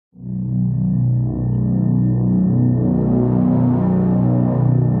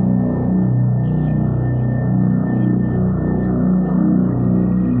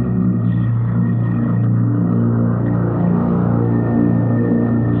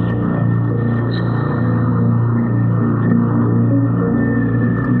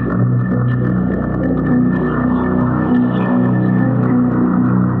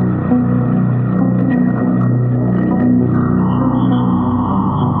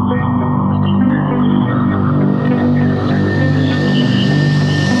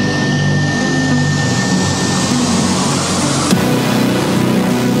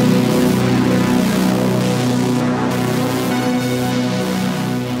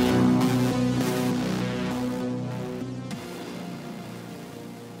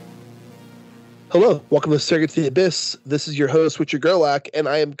Hello, welcome to Circuit to the Abyss. This is your host, Richard Gerlach, and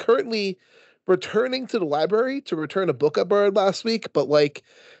I am currently returning to the library to return a book I borrowed last week, but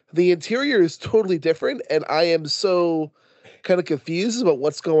the interior is totally different, and I am so kind of confused about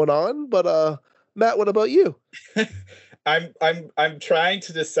what's going on. But Matt, what about you? I'm trying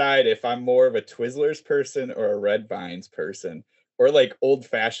to decide if I'm more of a Twizzlers person or a Red Vines person, or like old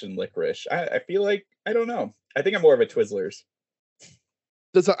fashioned licorice. I feel like I don't know. I think I'm more of a Twizzlers.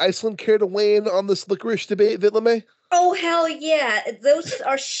 Does Iceland care to weigh in on this licorice debate, Vitlame? Oh, hell yeah. Those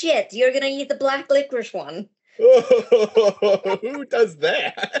are shit. You're gonna eat the black licorice one. Oh, who does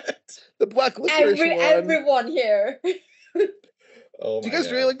that? The black licorice one. Everyone here. Oh, do you guys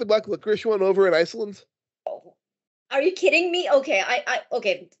really like the black licorice one over in Iceland? Oh, are you kidding me? Okay,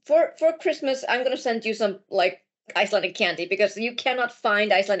 okay. For Christmas, I'm gonna send you some Icelandic candy because you cannot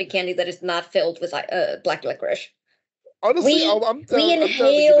find Icelandic candy that is not filled with black licorice. Honestly, we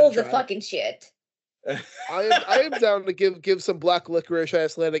inhale the fucking shit. I am down to give some black licorice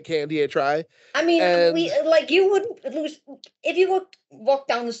Icelandic candy a try. I mean, you wouldn't lose if you walk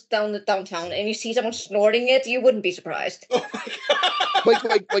down the downtown and you see someone snorting it. You wouldn't be surprised. Oh my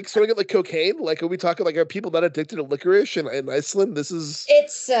God. like snorting it like cocaine. Like, are we talking are people not addicted to licorice in Iceland? This is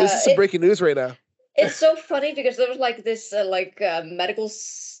some breaking news right now. It's so funny because there was this medical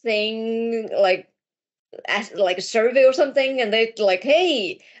thing a survey or something, and they're like,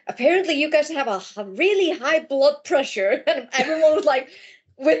 hey, apparently you guys have a really high blood pressure, and everyone was like,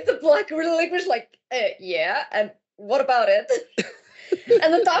 with the black licorice, yeah, and what about it?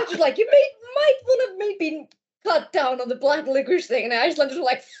 And the doctor's like, you might want to maybe cut down on the black licorice thing, and the Icelanders were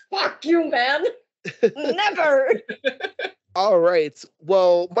like, fuck you, man. Never. All right.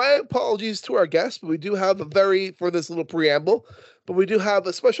 Well, my apologies to our guest, but we do have for this little preamble, but we do have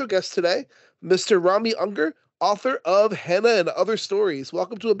a special guest today, Mr. Rami Ungar, author of Hannah and Other Stories.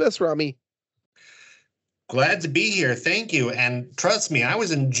 Welcome to Abyss, Rami. Glad to be here. Thank you. And trust me, I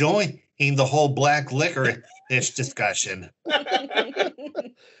was enjoying the whole black licorice discussion.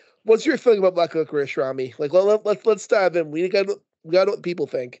 What's your feeling about black licorice, Rami? Let's dive in. We got to know what people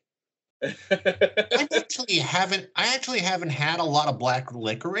think. I actually haven't had a lot of black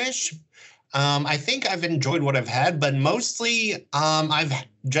licorice. I think I've enjoyed what I've had, but mostly I've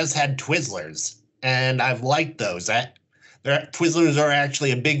just had Twizzlers, and I've liked those. Twizzlers are actually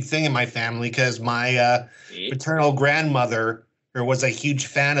a big thing in my family because my paternal grandmother was a huge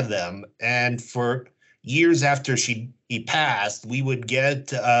fan of them, and for years after he passed, we would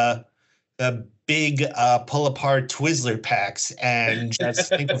get a big pull-apart Twizzler packs and just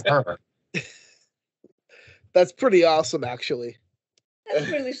think of her. That's pretty awesome, actually. That's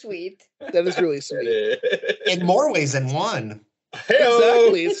really sweet. That is really sweet. In more ways than one.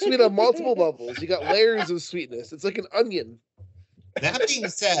 Exactly. It's sweet on multiple levels. You got layers of sweetness. It's like an onion. That being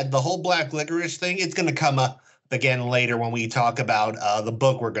said, the whole black licorice thing, it's going to come up again later when we talk about the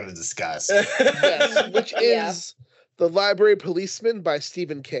book we're going to discuss. Yes, which is The Library Policeman by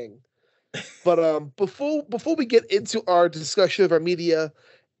Stephen King. But before we get into our discussion of our media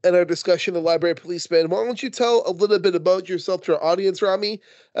and our discussion of Library Policeman, why don't you tell a little bit about yourself to our audience, Rami,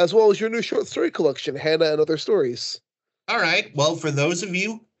 as well as your new short story collection, Hannah and Other Stories. All right. Well, for those of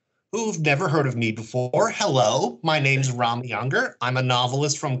you who've never heard of me before, hello. My name's Rami Ungar. I'm a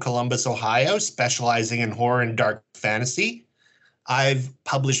novelist from Columbus, Ohio, specializing in horror and dark fantasy. I've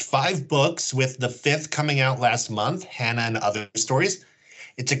published 5 books, with the 5th coming out last month, Hannah and Other Stories.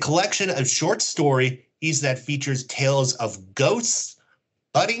 It's a collection of short stories that features tales of ghosts,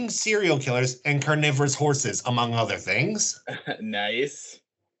 budding serial killers, and carnivorous horses, among other things. Nice.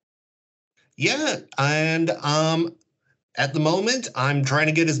 Yeah, and at the moment, I'm trying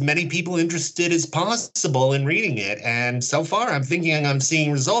to get as many people interested as possible in reading it, and so far, I'm thinking I'm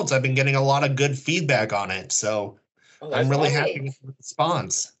seeing results. I've been getting a lot of good feedback on it, so I'm really happy with the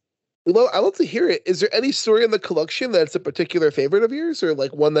response. Well, I love to hear it. Is there any story in the collection that's a particular favorite of yours, or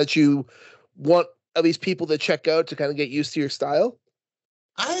one that you want at least people to check out to kind of get used to your style?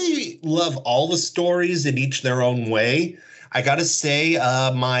 I love all the stories in each their own way. I gotta say,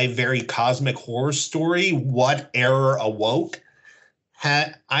 my very cosmic horror story, What Error Awoke,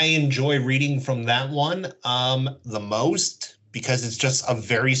 I enjoy reading from that one the most because it's just a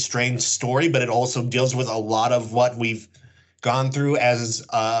very strange story, but it also deals with a lot of what we've gone through as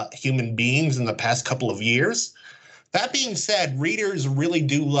human beings in the past couple of years. That being said, readers really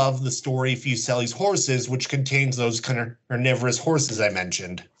do love the story Fuselli's Horses, which contains those carnivorous horses I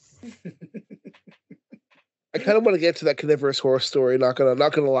mentioned. I kind of want to get to that carnivorous horse story. Not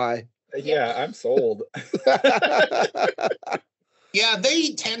gonna lie. Yeah, I'm sold. Yeah,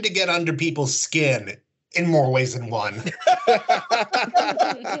 they tend to get under people's skin in more ways than one.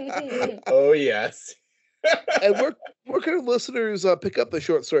 Oh, yes. And where can listeners pick up the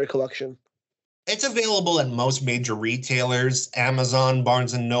short story collection? It's available at most major retailers: Amazon,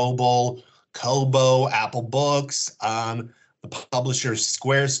 Barnes & Noble, Kobo, Apple Books, the publisher's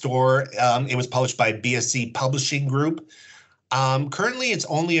Square Store. It was published by BSC Publishing Group. Currently, it's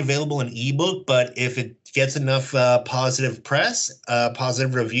only available in ebook, but if it gets enough positive press,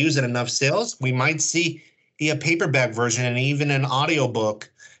 positive reviews, and enough sales, we might see a paperback version and even an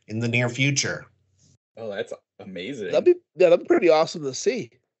audiobook in the near future. Oh, that's amazing. That'd be pretty awesome to see.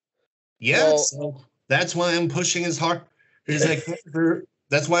 Yes, well, so that's why I'm pushing as hard as I can.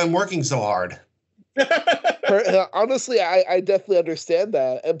 That's why I'm working so hard. Honestly, I definitely understand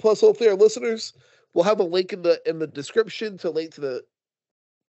that, and plus, hopefully, our listeners will have a link in the description to link to the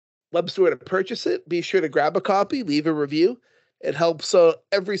web store to purchase it. Be sure to grab a copy, leave a review. It helps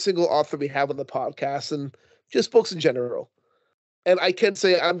every single author we have on the podcast and just books in general. And I can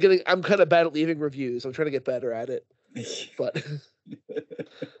say I'm kind of bad at leaving reviews. I'm trying to get better at it, but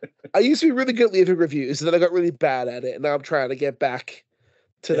I used to be really good at leaving reviews, and then I got really bad at it, and now I'm trying to get back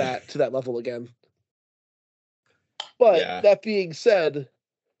to that level again. But That being said,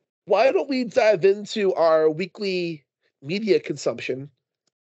 why don't we dive into our weekly media consumption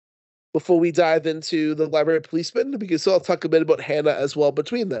before we dive into the Library Policeman? Because I'll talk a bit about Hannah as well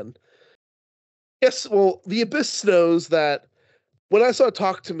between then. Yes, well, the Abyss knows that when I saw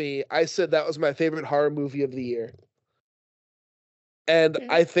Talk to Me, I said that was my favorite horror movie of the year. And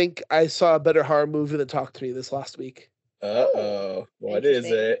I think I saw a better horror movie than Talk to Me this last week. Uh-oh. What is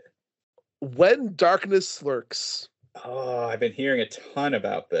it? When Darkness Lurks. Oh, I've been hearing a ton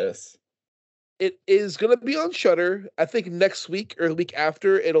about this. It is going to be on Shudder. I think next week or the week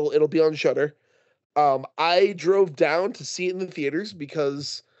after it'll be on Shudder. I drove down to see it in the theaters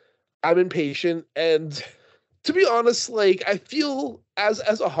because I'm impatient, and to be honest, like, I feel as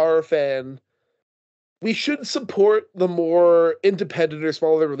a horror fan, we should support the more independent or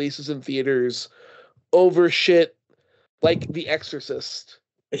smaller releases in theaters over shit like The Exorcist.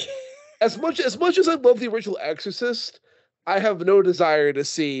 As much as I love the original Exorcist, I have no desire to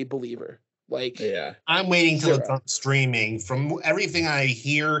see Believer. Like, yeah, I'm waiting till it's on streaming. From everything I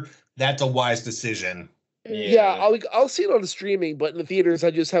hear, that's a wise decision. Yeah, I'll see it on the streaming, but in the theaters,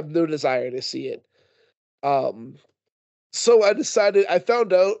 I just have no desire to see it. So I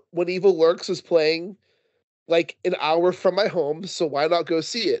found out when Evil Lurks was playing like an hour from my home, so why not go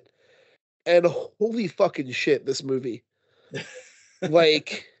see it? And holy fucking shit, this movie.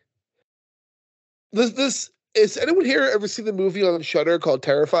 Like, this is anyone here ever seen the movie on Shudder called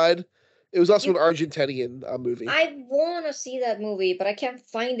Terrified? It was also an Argentinian movie. I want to see that movie, but I can't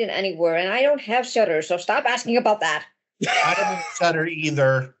find it anywhere, and I don't have Shudder, so stop asking about that. I don't have Shudder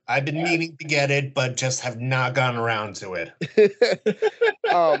either. I've been meaning to get it, but just have not gotten around to it.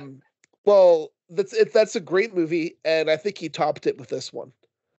 Well, that's a great movie, and I think he topped it with this one.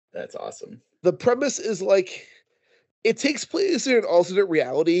 That's awesome. The premise is like, it takes place in an alternate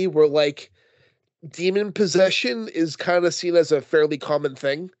reality where like demon possession is kind of seen as a fairly common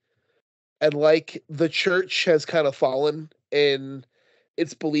thing. And like the church has kind of fallen in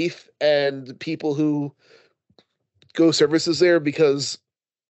its belief, and people who go services there, because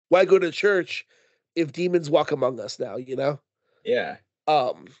why go to church if demons walk among us now, you know? Yeah.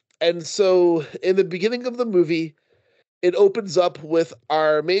 And so in the beginning of the movie, it opens up with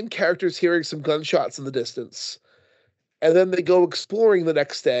our main characters hearing some gunshots in the distance. And then they go exploring the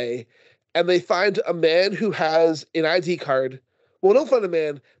next day, and they find a man who has an ID card. Well, don't find a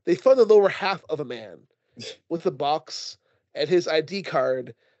man. They find the lower half of a man with a box and his ID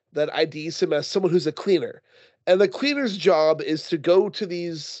card that IDs him as someone who's a cleaner. And the cleaner's job is to go to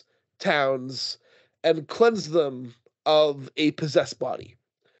these towns and cleanse them of a possessed body.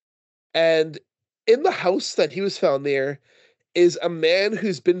 And in the house that he was found there is a man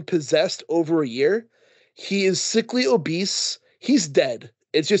who's been possessed over a year. He is sickly obese. He's dead.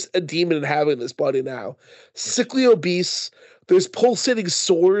 It's just a demon inhabiting this body now. Sickly obese. There's pulsating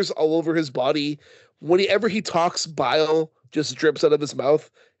sores all over his body. Whenever he talks, bile just drips out of his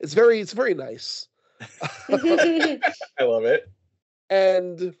mouth. It's very nice. I love it.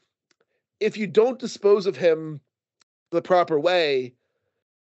 And if you don't dispose of him the proper way,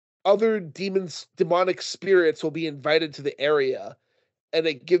 other demonic spirits will be invited to the area, and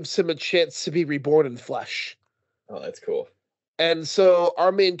it gives him a chance to be reborn in flesh. Oh, that's cool. And so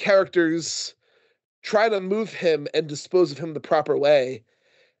our main characters try to move him and dispose of him the proper way,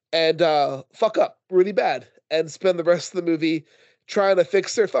 and fuck up really bad, and spend the rest of the movie trying to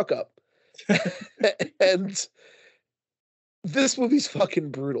fix their fuck up. And this movie's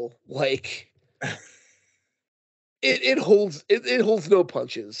fucking brutal. Like, it holds no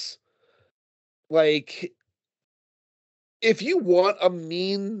punches. Like, if you want a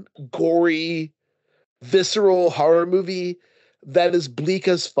mean, gory, visceral horror movie that is bleak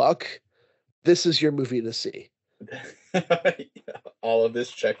as fuck, this is your movie to see. All of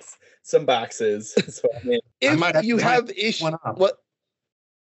this checks some boxes. So, I mean, if you have issues, what?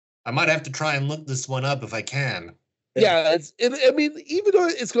 I might have to try and look this one up if I can. Yeah, I mean, even though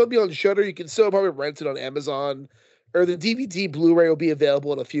it's going to be on Shudder, you can still probably rent it on Amazon, or the DVD Blu-ray will be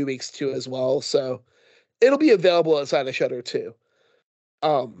available in a few weeks too as well. So it'll be available outside of Shudder too.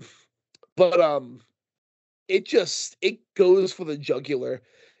 But it goes for the jugular.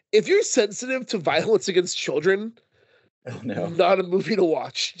 If you're sensitive to violence against children, oh no, not a movie to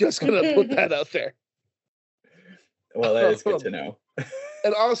watch. Just gonna put that out there. Well, that is good to know.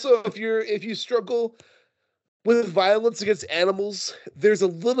 And also, if you struggle with violence against animals, there's a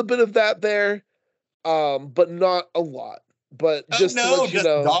little bit of that there, but not a lot. But just to let you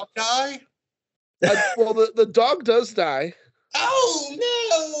know, dog die? Well, the dog does die. Oh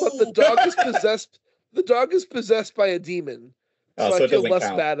no! But the dog is possessed. The dog is possessed by a demon. So I feel less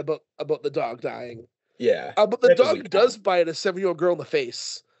bad about the dog dying. Yeah. But the dog does bite a 7-year-old girl in the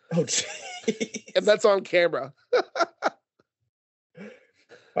face. Oh, geez. And that's on camera.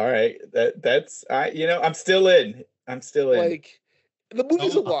 All right. That's I'm still in. Like, the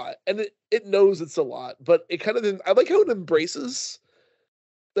movie's a lot, and it knows it's a lot, but it kind of, I like how it embraces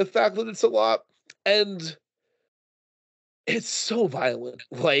the fact that it's a lot, and it's so violent.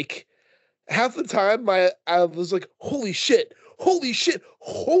 Like, half the time I was like, holy shit, as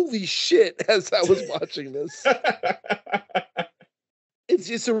I was watching this. It's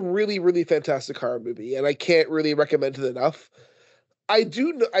just a really, really fantastic horror movie, and I can't really recommend it enough. I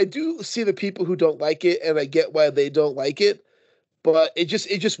do see the people who don't like it, and I get why they don't like it, but it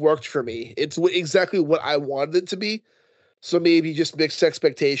just worked for me. It's exactly what I wanted it to be. So maybe just mixed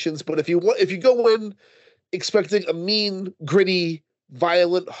expectations. But if you go in expecting a mean, gritty,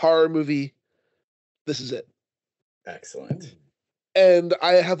 violent horror movie, this is it. Excellent. And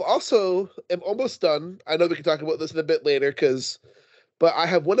I am almost done. I know we can talk about this in a bit later, but I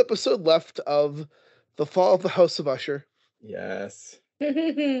have one episode left of The Fall of the House of Usher. Yes.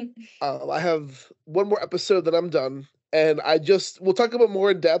 I have one more episode that I'm done, and we'll talk about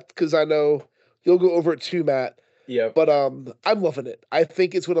more in depth because I know you'll go over it too, Matt. Yeah. But I'm loving it. I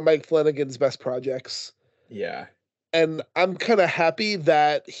think it's one of Mike Flanagan's best projects. Yeah. And I'm kind of happy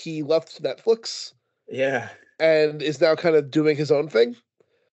that he left Netflix. Yeah. And is now kind of doing his own thing.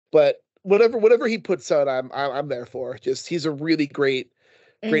 But whatever he puts out, I'm there for. Just, he's a really great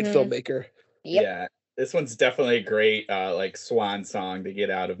filmmaker. Yep. Yeah. This one's definitely a great like swan song to get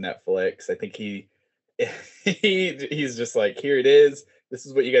out of Netflix. I think he's just like, here it is. This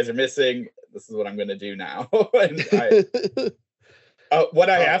is what you guys are missing. This is what I'm going to do now. And what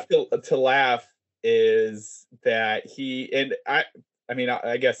I have to laugh is that I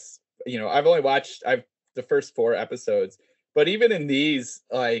guess, I've only watched the first 4 episodes, but even in these,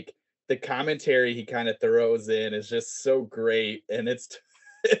 like, the commentary he kind of throws in is just so great. And it's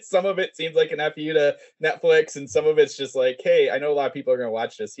some of it seems like an FU to Netflix, and some of it's just like, hey, I know a lot of people are going to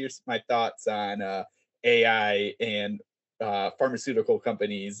watch this. Here's my thoughts on AI and pharmaceutical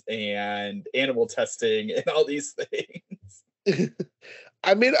companies and animal testing and all these things.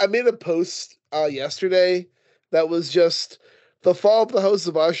 I made a post yesterday that was just, The Fall of the House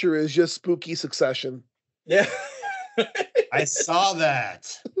of Usher is just spooky Succession. Yeah. I saw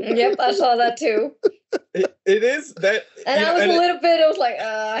that. Yep, I saw that too. It is that. And I was I was like,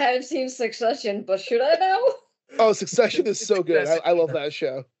 I haven't seen Succession, but should I now? Oh, Succession is so good. I love that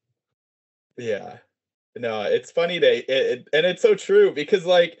show. Yeah. No, it's funny and it's so true because,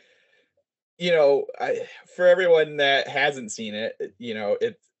 like, for everyone that hasn't seen it,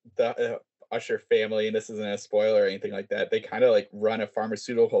 it's the Usher family, and this isn't a spoiler or anything like that. They kind of like run a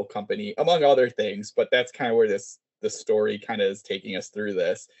pharmaceutical company, among other things, but that's kind of where the story kind of is taking us through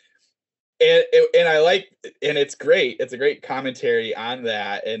this. And I like, and it's great. It's a great commentary on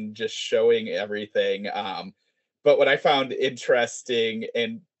that and just showing everything. But what I found interesting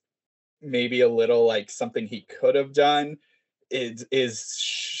and maybe a little like something he could have done is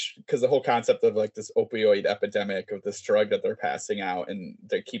because the whole concept of like this opioid epidemic of this drug that they're passing out, and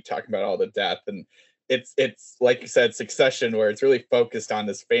they keep talking about all the death, and it's like you said, Succession, where it's really focused on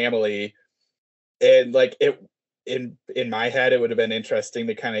this family, and like it in my head, it would have been interesting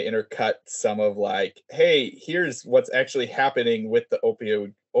to kind of intercut some of like, hey, here's what's actually happening with the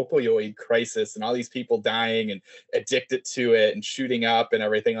opioid crisis and all these people dying and addicted to it and shooting up and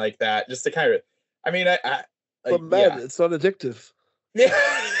everything like that, just to kind of, but man, it's not addictive. Yeah,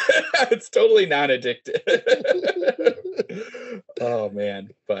 it's totally non-addictive. Oh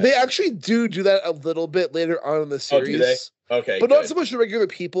man, but they actually do that a little bit later on in the series. Oh, do they? Okay, but good. not so much the regular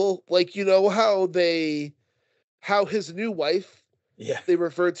people. Like, you know how his new wife, they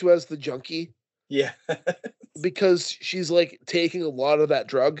refer to as the junkie. Yeah. Because she's like taking a lot of that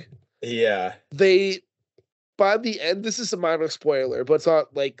drug. Yeah. By the end, this is a minor spoiler, but it's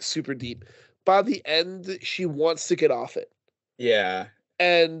not like super deep. By the end, she wants to get off it. Yeah.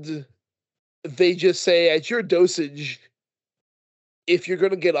 And they just say, at your dosage, if you're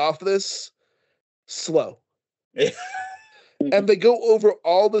going to get off this, slow. And they go over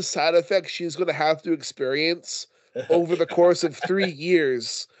all the side effects she's going to have to experience over the course of 3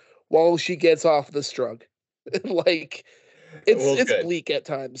 years while she gets off this drug. Like, it's bleak at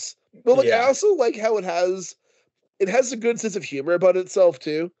times. But like, I also like how it has a good sense of humor about itself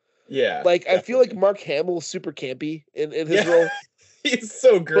too. Yeah. Like, definitely. I feel like Mark Hamill's super campy in his role. He's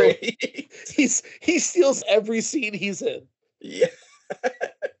so great. He steals every scene he's in. Yeah.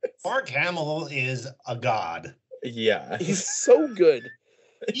 Mark Hamill is a god. Yeah. He's so good.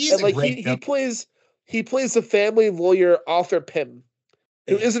 He's and like he plays a family lawyer, Arthur Pym,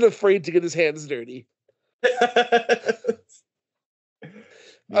 who isn't afraid to get his hands dirty.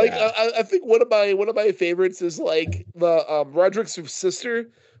 I think one of my favorites is like the Roderick's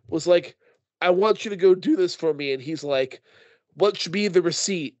sister was like, I want you to go do this for me, and he's like, what should be the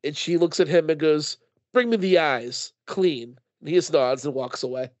receipt? And she looks at him and goes, bring me the eyes, clean. And he just nods and walks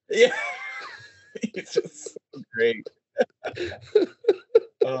away. Yeah. He's just so great.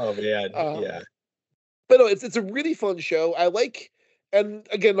 Oh man. Yeah. But no, it's a really fun show. I like, and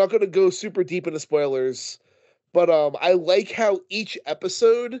again, not gonna go super deep into spoilers, but I like how each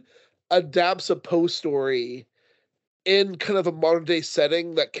episode adapts a Poe story in kind of a modern day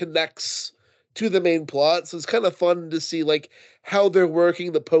setting that connects to the main plot. So it's kind of fun to see like how they're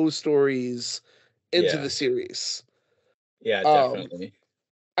working the Poe stories into the series. Yeah, definitely.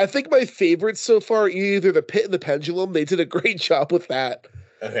 I think my favorites so far are either The Pit and the Pendulum. They did a great job with that.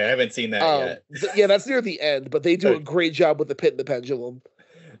 Okay, I haven't seen that yet. Yeah, that's near the end, but they do a great job with The Pit and the Pendulum.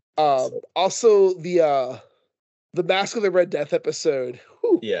 Also, the Mask of the Red Death episode.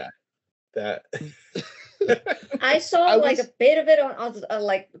 Whew. Yeah, that. I saw a bit of it on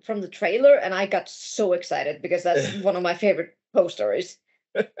like from the trailer, and I got so excited because that's one of my favorite Poe stories.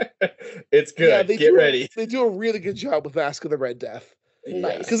 It's good. Yeah, Get ready. They do a really good job with Mask of the Red Death.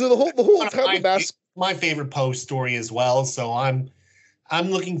 Nice. Because the whole time the Mask. My favorite Poe story as well. So I'm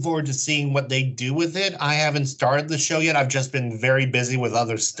looking forward to seeing what they do with it. I haven't started the show yet. I've just been very busy with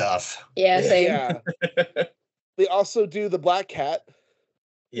other stuff. Yeah, same. Yeah. They also do the Black Cat.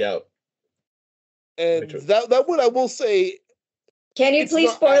 Yep. And that one I will say. Can you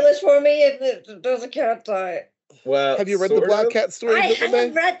please spoil this for me if there's a cat die? Well, have you read the Black Cat story?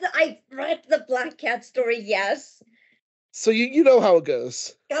 I've read the Black Cat story, yes. So you know how it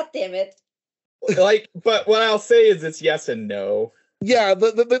goes. God damn it. But what I'll say is it's yes and no. Yeah,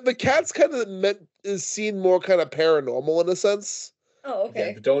 the cat's kind of is seen more kind of paranormal in a sense. Oh, okay.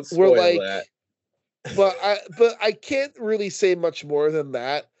 Yeah, but don't spoil that. But I can't really say much more than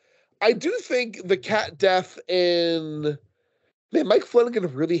that. I do think the cat death in Mike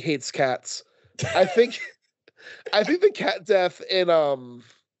Flanagan really hates cats. I think the cat death in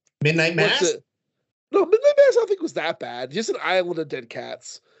Midnight Mass? No, Midnight Mass I don't think was that bad. Just an island of dead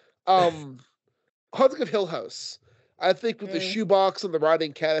cats. Haunting of Hill House. I think with the shoebox and the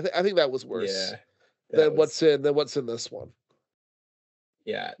rotting cat, I think that was worse than what's in this one.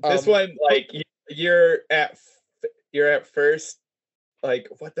 Yeah, this one like you're at first like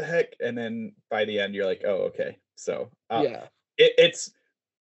what the heck, and then by the end you're like, oh okay. So it's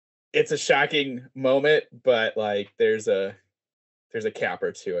a shocking moment, but like there's a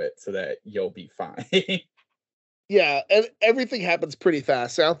capper to it so that you'll be fine. Yeah, and everything happens pretty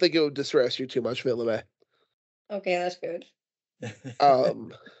fast. So I don't think it would distress you too much, Villemay. Okay, that's good.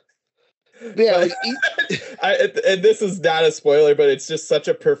 Yeah, and this is not a spoiler, but it's just such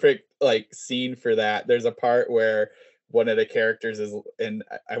a perfect like scene for that. There's a part where one of the characters is, and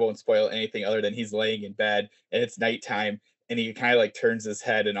I won't spoil anything other than he's laying in bed and it's nighttime, and he kind of like turns his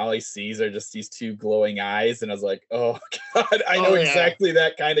head and all he sees are just these two glowing eyes, and I was like, oh god, I know exactly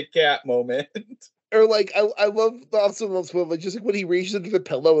that kind of cat moment. Or like I love also like just like when he reaches into the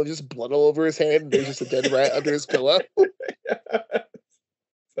pillow and just blood all over his hand and there's just a dead rat under his pillow.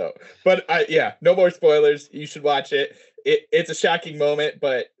 So, but no more spoilers. You should watch it. It's a shocking moment,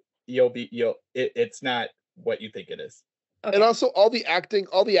 but it's not what you think it is. Okay. And also all the acting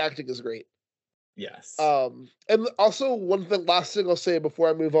is great. Yes. And also last thing I'll say before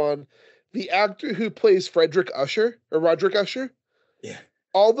I move on, the actor who plays Roderick Usher. Yeah.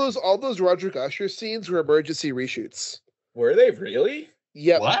 All those Roderick Usher scenes were emergency reshoots. Were they really?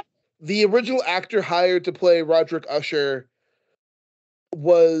 Yep. What? The original actor hired to play Roderick Usher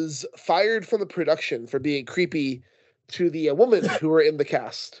was fired from the production for being creepy to the woman who were in the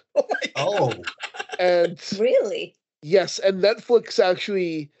cast. Oh my God. Oh, And Really? yes, and Netflix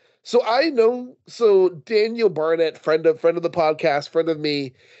actually. So Daniel Barnett, friend of the podcast, friend of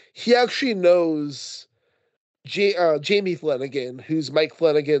me, he actually knows Jamie Flanagan, who's Mike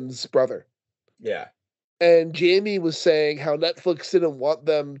Flanagan's brother. Yeah. And Jamie was saying how Netflix didn't want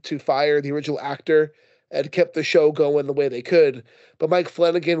them to fire the original actor and kept the show going the way they could. But Mike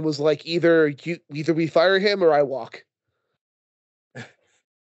Flanagan was like, either we fire him or I walk.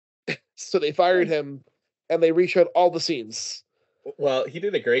 So they fired him and they reshot all the scenes. Well, he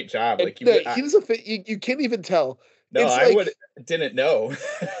did a great job. And Like he doesn't fit. You can't even tell. no, It's I like- didn't know.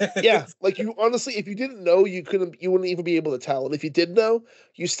 Yeah, like you honestly, if you didn't know, you wouldn't even be able to tell. And if you did know,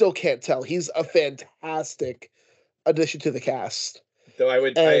 you still can't tell. He's a fantastic addition to the cast. Though I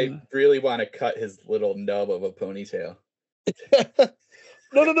really want to cut his little nub of a ponytail.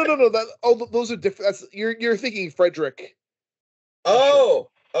 No. That those are different. That's you're thinking Frederick. Oh,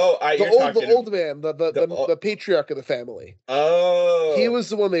 The old man, the patriarch of the family. Oh, He was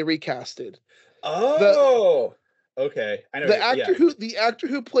the one they recasted. Oh, okay. I know The actor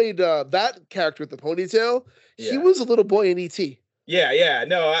who played that character with the ponytail, he Yeah. was a little boy in E.T. Yeah.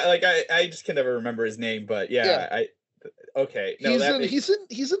 No, I just can never remember his name, but yeah. Okay. No, he's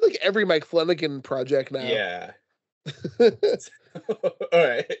in like every Mike Flanagan project now. Yeah. All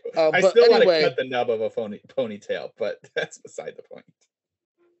right. I but still want to anyway, cut the nub of a ponytail, but that's beside the point.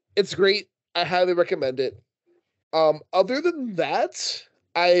 it's great. I highly recommend it. Other than that,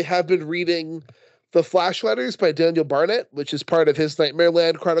 I have been reading The Flash Letters by Daniel Barnett, which is part of his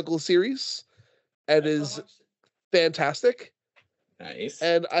Nightmareland Chronicles series, and is fantastic. Nice.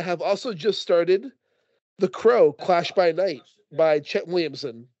 And I have also just started The Crow, Clash by Night by Chet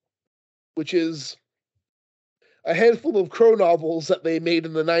Williamson, which is a handful of Crow novels that they made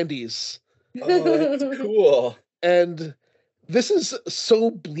in the 90s. Oh, that's cool. And this is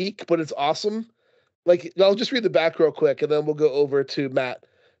so bleak, but it's awesome. Like, I'll just read the back real quick, and then we'll go over to Matt.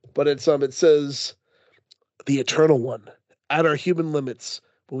 But it says, "The Eternal One, at our human limits,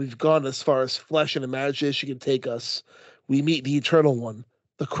 when we've gone as far as flesh and imagination can take us, we meet the Eternal One,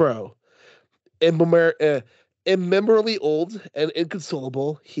 the Crow. Immemorially old and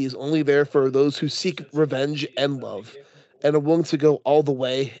inconsolable, he is only there for those who seek revenge and love, and are willing to go all the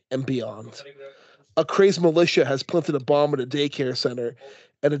way and beyond. A crazed militia has planted a bomb at a daycare center,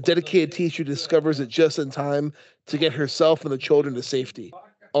 and a dedicated teacher discovers it just in time to get herself and the children to safety.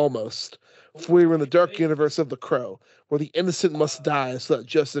 Almost. For we are in the dark universe of the Crow, where the innocent must die so that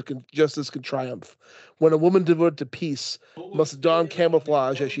justice can triumph. When a woman devoted to peace must don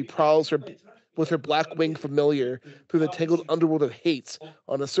camouflage as she prowls with her black-winged familiar through the tangled underworld of hate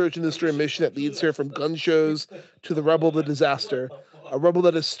on a search and destroy mission that leads her from gun shows to the rebel of the disaster, a rebel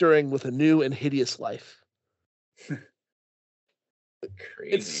that is stirring with a new and hideous life."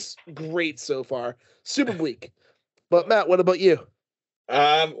 Crazy. It's great so far. Super bleak. But Matt, what about you?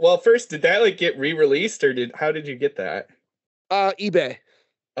 Well, first, did that get re-released, or how did you get that? eBay.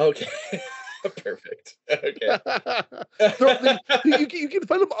 Okay. Perfect. Okay. You can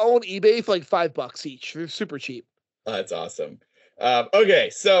find them all on eBay for like $5 each. They're super cheap. Oh, that's awesome. Okay,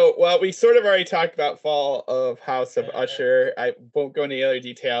 so we sort of already talked about fall of House of Usher. I won't go into any other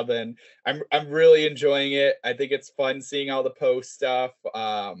detail. Then I'm really enjoying it. I think it's fun seeing all the Poe stuff.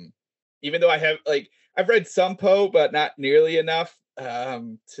 Even though I have I've read some Poe, but not nearly enough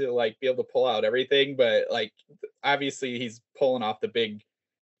to be able to pull out everything. But obviously he's pulling off the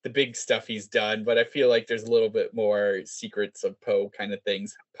big stuff he's done. But I feel like there's a little bit more secrets of Poe kind of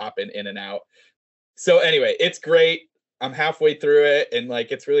things popping in and out. So anyway, it's great. I'm halfway through it, and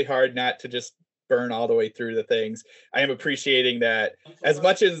it's really hard not to just burn all the way through the things. I am appreciating that as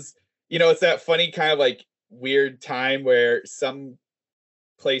much as, it's that funny kind of weird time where some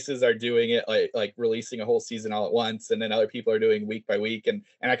places are doing it like releasing a whole season all at once, and then other people are doing week by week, and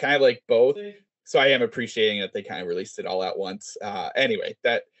I kind of like both. So I am appreciating that they kind of released it all at once.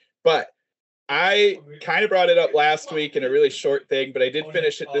 But I kind of brought it up last week in a really short thing, but I did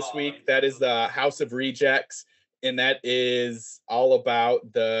finish it this week. That is the House of Rejects. And that is all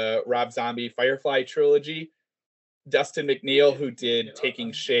about the Rob Zombie Firefly trilogy. Dustin McNeill, who did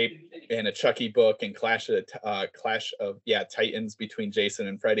Taking Shape and a Chucky book and Clash of Titans between Jason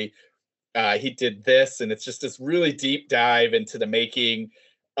and Freddy, he did this, and it's just this really deep dive into the making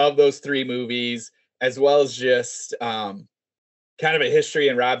of those three movies, as well as just kind of a history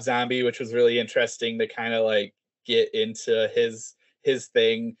in Rob Zombie, which was really interesting to kind of get into his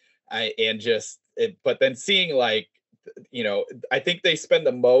thing, but then seeing I think they spend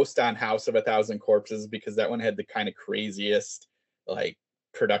the most on House of a Thousand Corpses because that one had the kind of craziest like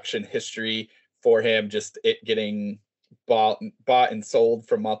production history for him, just it getting bought and sold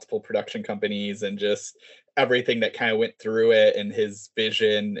from multiple production companies and just everything that kind of went through it and his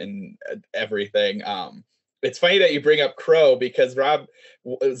vision and everything. It's funny that you bring up Crow because Rob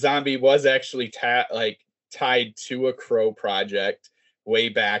Zombie was actually tied to a Crow project way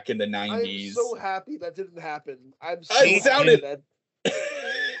back in the 90s. I'm so happy that didn't happen. It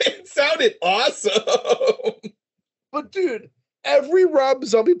sounded awesome. But dude, every Rob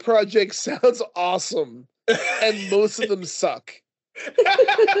Zombie project sounds awesome, and most of them suck.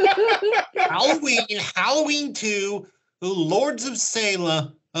 Halloween 2, Lords of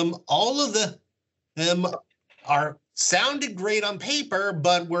Salem, all of them are sounded great on paper,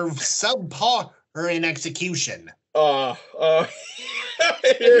 but were subpar in execution. And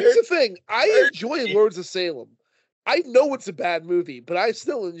here's the thing: I enjoy Lords of Salem. I know it's a bad movie, but I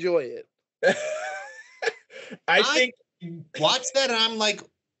still enjoy it. I think watch that, and I'm like,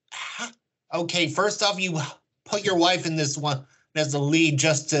 okay. First off, you put your wife in this one as the lead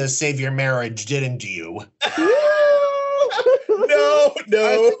just to save your marriage, didn't you? No.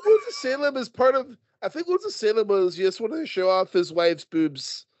 I think Lords of Salem is part of. I think Lords of Salem was just wanted to show off his wife's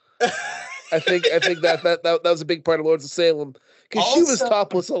boobs. I think that was a big part of Lords of Salem because she was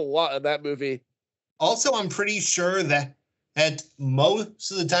topless a lot in that movie. Also, I'm pretty sure that at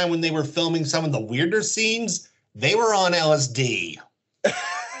most of the time when they were filming some of the weirder scenes, they were on LSD.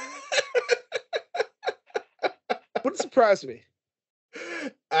 Wouldn't surprise me.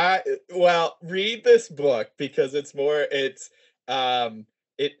 Read this book because it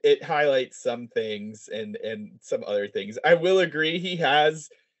highlights some things and some other things. I will agree he has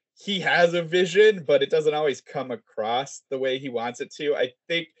a vision, but it doesn't always come across the way he wants it to. I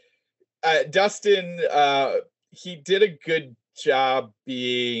think Dustin he did a good job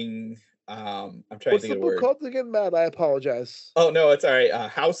being I'm trying to think of the word. What's the book called again, Matt? I apologize. Oh no, it's all right.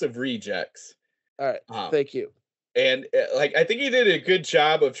 House of Rejects. All right, thank you. And I think he did a good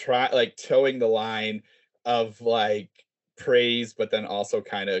job of towing the line of praise, but then also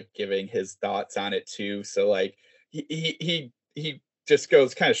kind of giving his thoughts on it too. So he just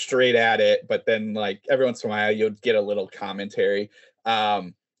goes kind of straight at it, but then every once in a while you'll get a little commentary.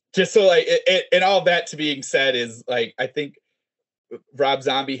 Just so and all of that to being said is I think Rob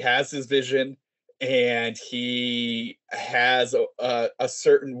Zombie has his vision and he has a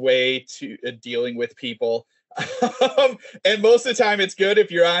certain way to dealing with people. And most of the time it's good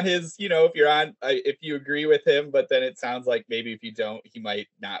if you're on his, if you agree with him, but then it sounds like maybe if you don't, he might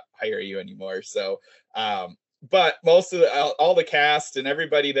not hire you anymore. So, but most of all the cast and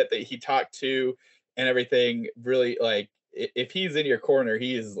everybody that he talked to and everything really if he's in your corner,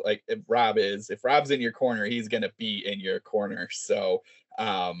 he is if Rob's in your corner, he's going to be in your corner. So,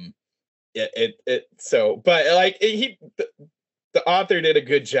 the author did a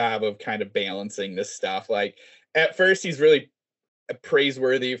good job of kind of balancing this stuff. At first he's really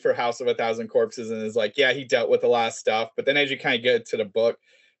praiseworthy for House of a Thousand Corpses and is he dealt with a lot of stuff. But then as you kind of get to the book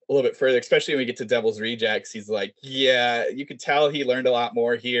a little bit further, especially when we get to Devil's Rejects, he's you can tell he learned a lot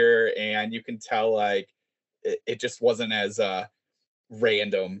more here. And you can tell it just wasn't as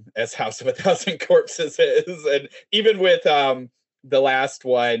random as House of a Thousand Corpses is. And even with the last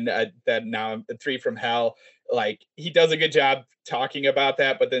one that now Three from Hell, he does a good job talking about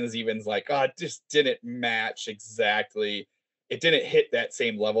that, but then Zeven's it just didn't match exactly. It didn't hit that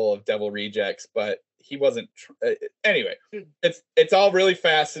same level of Devil Rejects, but he wasn't anyway. It's all really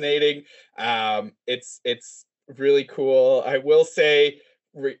fascinating. It's really cool. I will say,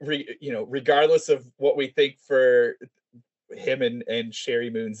 regardless of what we think for him and Sherry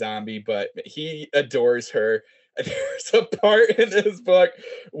Moon Zombie, but he adores her. There's a part in this book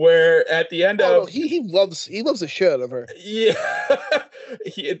where at the end he loves the shit out of her. Yeah.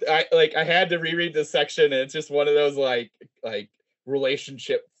 I had to reread this section and it's just one of those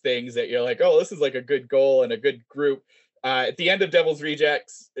relationship things that you're oh, this is a good goal and a good group. At the end of Devil's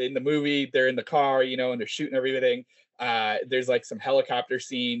Rejects in the movie, they're in the car, and they're shooting everything. There's some helicopter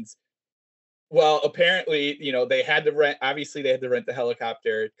scenes. Well, apparently, they had to rent the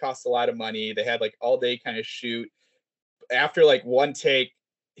helicopter. It cost a lot of money. They had all day kind of shoot. After one take,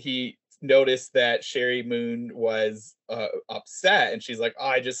 he noticed that Sherry Moon was upset and she's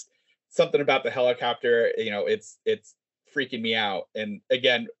something about the helicopter, it's freaking me out. And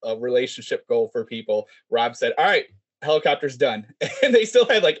again, a relationship goal for people. Rob said, all right, helicopter's done. And they still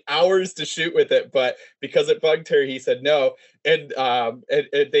had hours to shoot with it, but because it bugged her, he said no. And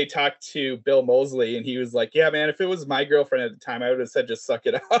they talked to Bill Moseley and he was yeah, man, if it was my girlfriend at the time, I would have said just suck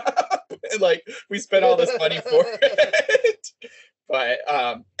it up. And like we spent all this money for it. But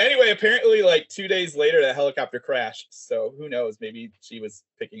anyway, apparently like 2 days later, the helicopter crashed. So who knows? Maybe she was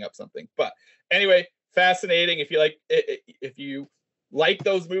picking up something. But anyway, fascinating. If you like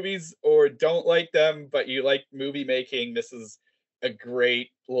those movies or don't like them, but you like movie making, this is a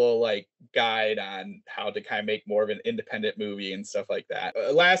great little like guide on how to kind of make more of an independent movie and stuff like that.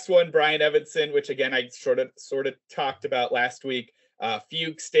 Last one, Brian Evenson, which again I sort of talked about last week.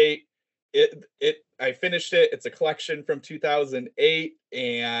 Fugue State. I finished it. It's a collection from 2008,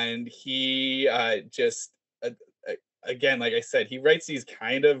 and he just again, like I said, he writes these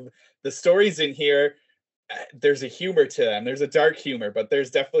kind of the stories in here. There's a humor to them. There's a dark humor, but there's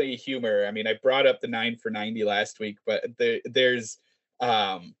definitely humor. I mean, I brought up the 9 for 90 last week, but there's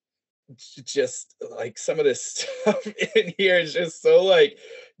just like some of this stuff in here is just so like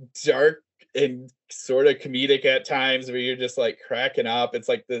dark and sort of comedic at times where you're just like cracking up. It's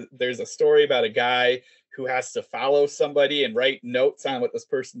like there's a story about a guy who has to follow somebody and write notes on what this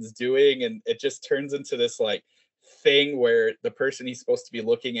person's doing. And it just turns into this like thing where the person he's supposed to be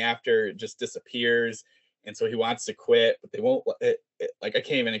looking after just disappears. And so he wants to quit, but they won't. Like, I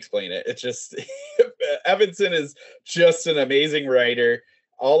can't even explain it. It's just, Evenson is just an amazing writer.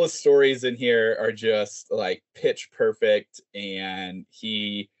 All the stories in here are just like pitch perfect. And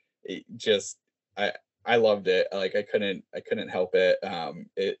he just, I loved it. Like, I couldn't help it.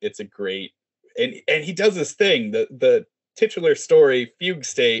 It's a great, and he does this thing, the titular story, Fugue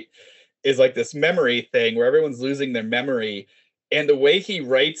State, is like this memory thing where everyone's losing their memory. And the way he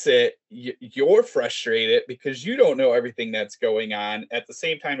writes it, you're frustrated because you don't know everything that's going on at the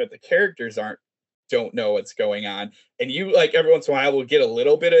same time that the characters don't know what's going on. And you, like, every once in a while will get a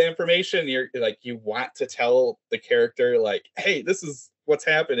little bit of information. You're like, you want to tell the character like, hey, this is what's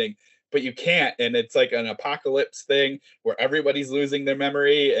happening, but you can't. And it's like an apocalypse thing where everybody's losing their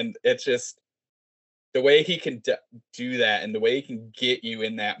memory. And it's just the way he can do that, and the way he can get you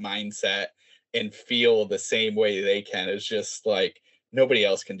in that mindset and feel the same way they can, is just like nobody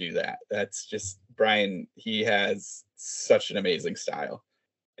else can do that. That's just Brian. He has such an amazing style.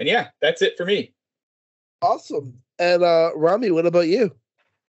 And yeah, that's it for me. Awesome. And Rami, what about you?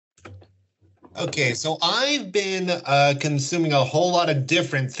 Okay, so I've been consuming a whole lot of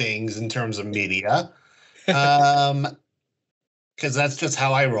different things in terms of media, because that's just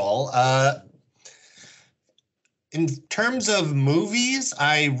how I roll. In terms of movies,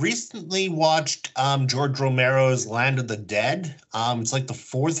 I recently watched George Romero's Land of the Dead. It's like the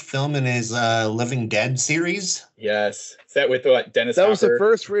 4th film in his Living Dead series. Yes. Is that with what, Dennis That Hopper? was the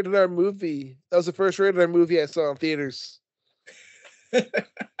first rated R movie. That was the first rated R movie I saw in theaters.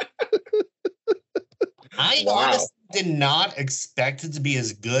 I honestly did not expect it to be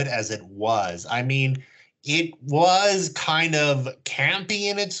as good as it was. I mean, it was kind of campy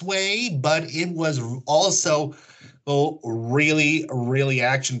in its way, but it was also really, really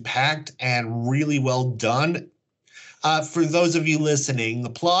action-packed and really well done. For those of you listening, the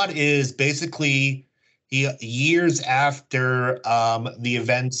plot is basically years after the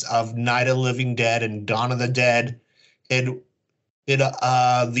events of Night of the Living Dead and Dawn of the Dead. The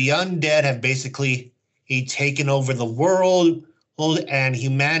undead have basically taken over the world, and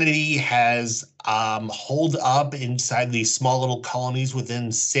humanity has holed up inside these small little colonies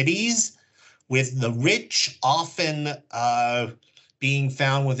within cities, with the rich often being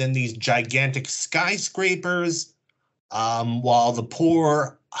found within these gigantic skyscrapers, while the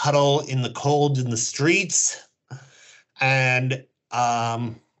poor huddle in the cold in the streets. And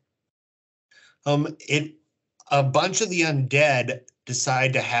a bunch of the undead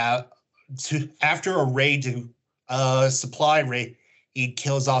decide after a raid, supply raid, he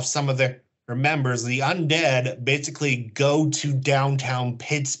kills off some of their members. The undead basically go to downtown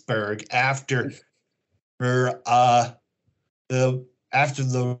Pittsburgh after the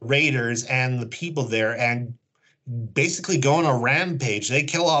raiders and the people there, and basically go on a rampage. They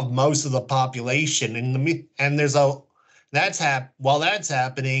kill off most of the population, and while that's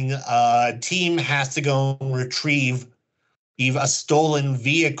happening, a team has to go and retrieve a stolen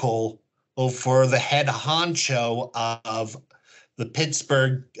vehicle for the head honcho of the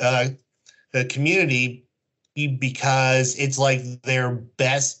Pittsburgh the community, because it's like their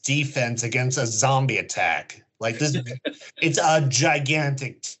best defense against a zombie attack. Like this, it's a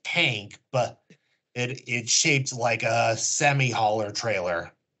gigantic tank, but it's shaped like a semi-hauler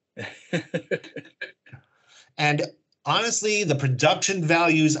trailer. And honestly, the production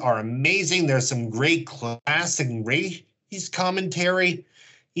values are amazing. There's some great classic race commentary.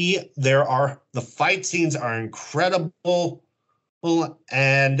 The fight scenes are incredible,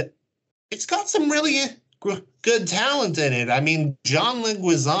 and it's got some really good talent in it. I mean, John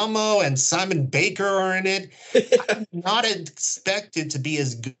Leguizamo and Simon Baker are in it. I did not expect it to be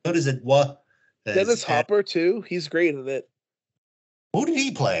as good as it was. Dennis Hopper too. He's great in it. Who did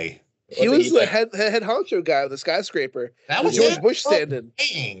he play? He was the head honcho guy of the skyscraper. That was George Bush stand-in.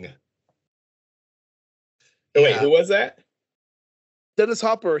 Oh, wait, who was that? Dennis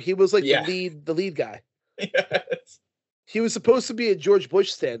Hopper. He was like the lead guy. Yes. He was supposed to be a George Bush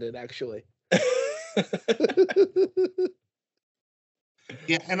stand-in, actually.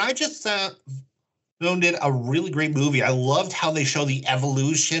 Yeah, and I just found it a really great movie. I loved how they show the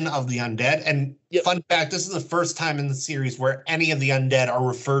evolution of the undead. And fun fact, this is the first time in the series where any of the undead are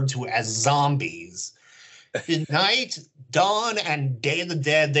referred to as zombies. In Night, Dawn, and Day of the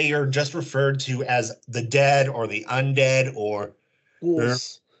Dead, they are just referred to as the dead or the undead or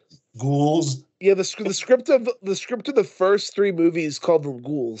ghouls. Yeah, the script of the first three movies called them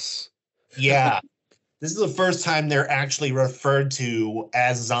ghouls. Yeah. This is the first time they're actually referred to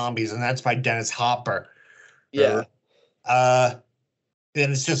as zombies, and that's by Dennis Hopper. Yeah. And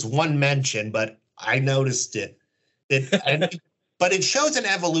it's just one mention, but I noticed it. But it shows an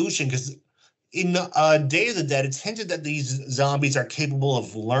evolution because in Day of the Dead, it's hinted that these zombies are capable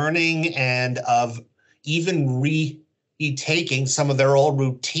of learning and of even retaking some of their old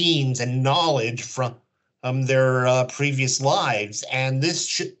routines and knowledge from their previous lives. And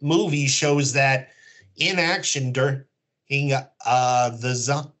this movie shows that in action during the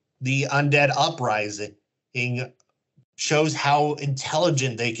undead uprising, shows how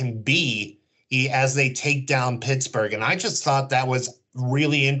intelligent they can be as they take down Pittsburgh. And I just thought that was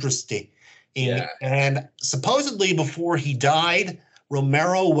really interesting. Yeah. And supposedly before he died,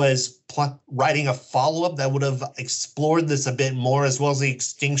 Romero was writing a follow-up that would have explored this a bit more, as well as the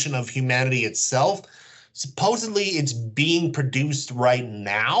extinction of humanity itself. Supposedly it's being produced right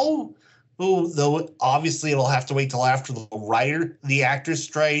now, though obviously it'll have to wait till after the actors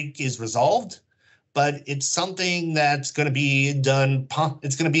strike is resolved. But it's something that's going to be done.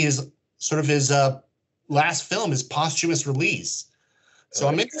 It's going to be his last film, his posthumous release. So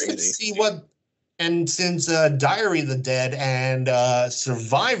I'm interested to see what. And since Diary of the Dead and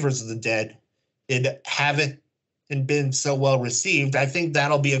Survivors of the Dead haven't been so well received, I think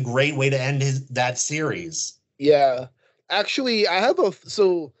that'll be a great way to end that series. Yeah, actually, I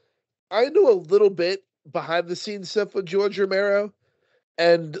know a little bit behind the scenes stuff with George Romero,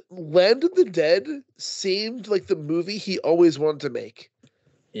 and Land of the Dead seemed like the movie he always wanted to make.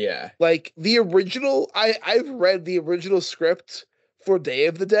 Yeah. Like the original, I've read the original script for Day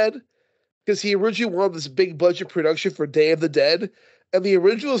of the Dead because he originally wanted this big budget production for Day of the Dead, and the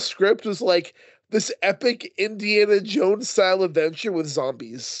original script was like this epic Indiana Jones style adventure with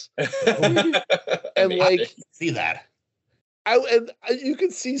zombies. And like see that. You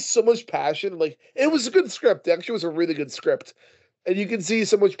can see so much passion. Like it was a good script. It actually was a really good script, and you can see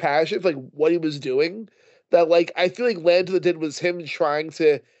so much passion for like what he was doing. That like I feel like Land of the Dead was him trying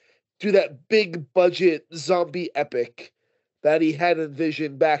to do that big budget zombie epic that he had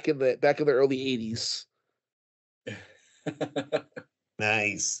envisioned back in the early 80s.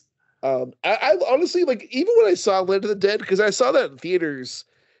 Nice. I honestly like even when I saw Land of the Dead, because I saw that in theaters,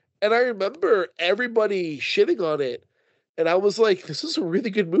 and I remember everybody shitting on it. And I was like, this is a really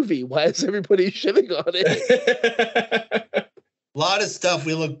good movie. Why is everybody shitting on it? A lot of stuff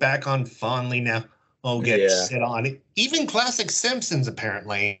we look back on fondly now. Get shit on it. Even classic Simpsons,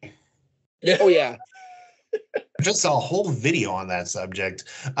 apparently. Yeah. Oh, yeah. Just saw a whole video on that subject.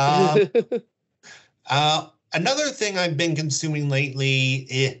 Another thing I've been consuming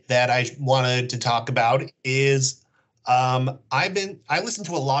lately that I wanted to talk about is I listen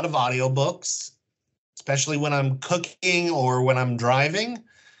to a lot of audiobooks, especially when I'm cooking or when I'm driving.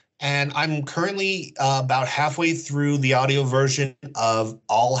 And I'm currently about halfway through the audio version of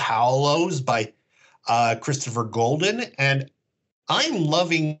All Hallows by Christopher Golden. And I'm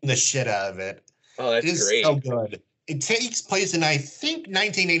loving the shit out of it. Oh, that's great. So good. It takes place in, I think,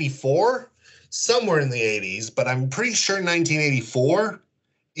 1984, somewhere in the 80s, but I'm pretty sure 1984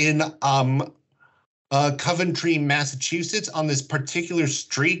 in Coventry, Massachusetts, on this particular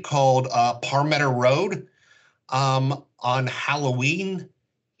street called Parmeter Road. On Halloween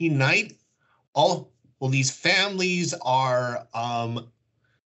night, these families are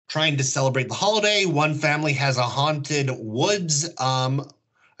trying to celebrate the holiday. One family has a haunted woods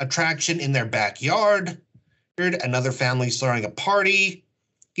attraction in their backyard. Another family's throwing a party.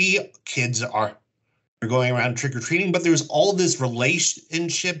 The kids are going around trick-or-treating, but there's all this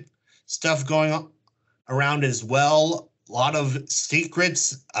relationship stuff going on around as well. A lot of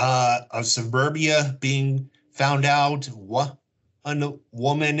secrets of suburbia being found out. One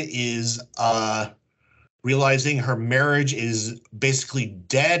woman is realizing her marriage is basically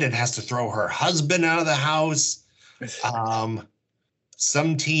dead and has to throw her husband out of the house.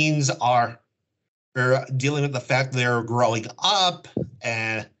 Some teens are dealing with the fact they're growing up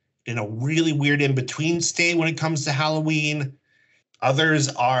and in a really weird in-between state when it comes to Halloween. Others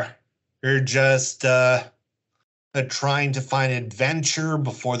are just trying to find adventure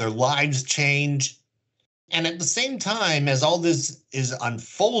before their lives change. And at the same time, as all this is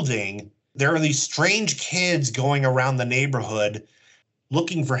unfolding, there are these strange kids going around the neighborhood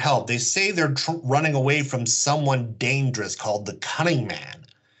looking for help. They say they're running away from someone dangerous called the Cunning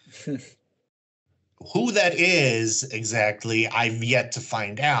Man. Who that is exactly, I've yet to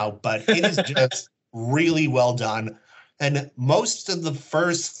find out, but it is just really well done. And most of the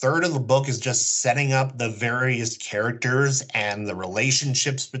first third of the book is just setting up the various characters and the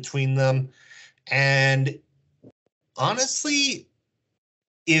relationships between them. And honestly,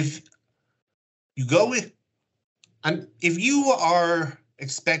 if you go with, if you are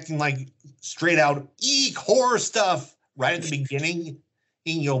expecting like straight out eek horror stuff right at the beginning,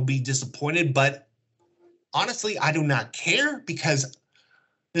 you'll be disappointed. But honestly, I do not care because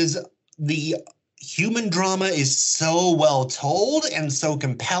the human drama is so well told and so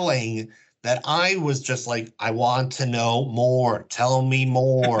compelling that I was just like, I want to know more. Tell me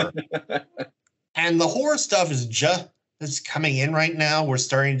more. And the horror stuff is just coming in right now. We're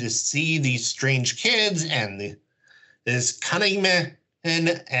starting to see these strange kids and this Cunning Man, and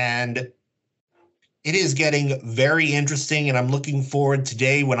it is getting very interesting. And I'm looking forward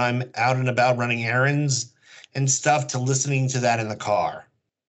today when I'm out and about running errands and stuff to listening to that in the car.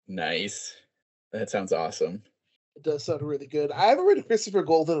 Nice. That sounds awesome. It does sound really good. I haven't read Christopher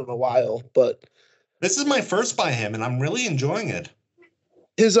Golden in a while, but this is my first by him, and I'm really enjoying it.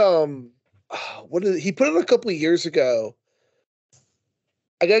 His he put it a couple of years ago.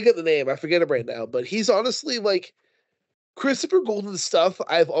 I gotta get the name. I forget it right now, but he's honestly like Christopher Golden stuff.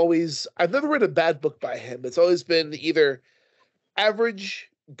 I've never read a bad book by him. It's always been either average,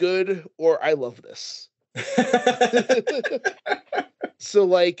 good, or I love this. So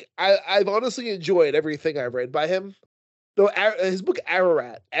like I've honestly enjoyed everything I've read by him. Though his book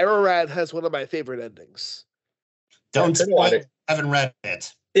Ararat has one of my favorite endings. Don't spoil it. I haven't read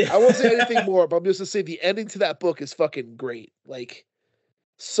it. I won't say anything more, but I'm just gonna say the ending to that book is fucking great. Like,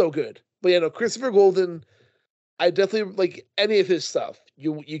 so good. But yeah, no, Christopher Golden, I definitely like any of his stuff.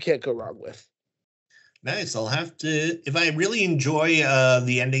 You can't go wrong with. Nice. I'll have to, if I really enjoy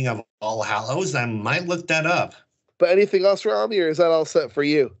the ending of All Hallows, I might look that up. But anything else, Rami, or is that all set for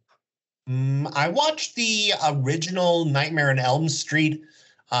you? I watched the original Nightmare on Elm Street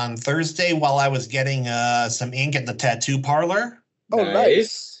on Thursday while I was getting some ink at the tattoo parlor. Oh,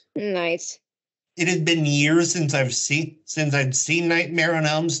 nice. Nice. It had been years since I'd seen Nightmare on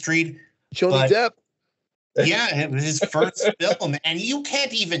Elm Street. Johnny Depp. Yeah, it was his first film, and you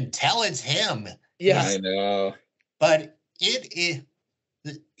can't even tell it's him. Yeah, I know. But it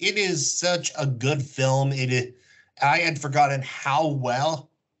is such a good film. I had forgotten how well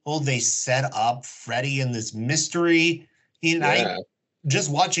they set up Freddy in this mystery. And I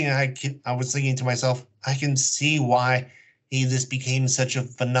just watching it, I was thinking to myself, I can see why this became such a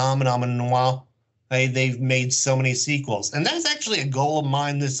phenomenon, and while they've made so many sequels. And that's actually a goal of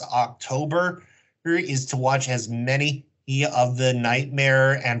mine this October, is to watch as many of the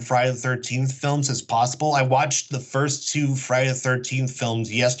Nightmare and Friday the 13th films as possible. I watched the first two Friday the 13th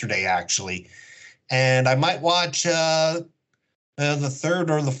films yesterday, actually. And I might watch the third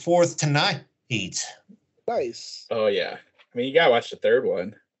or the fourth tonight. Nice. Oh, yeah. I mean, you gotta watch the third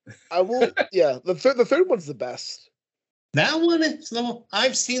one. I will. Yeah, the third one's the best. That one,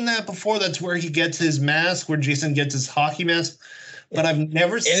 I've seen that before. That's where he gets his mask, where Jason gets his hockey mask. But I've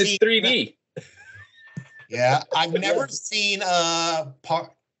never seen. And it's 3D. Yeah, I've never seen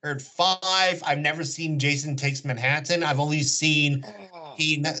part 5. I've never seen Jason Takes Manhattan. I've only seen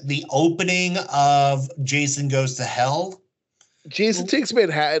the opening of Jason Goes to Hell. Jason Takes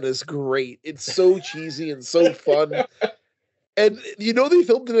Manhattan is great. It's so cheesy and so fun. And they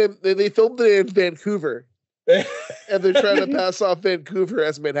filmed it in Vancouver. And they're trying to pass off Vancouver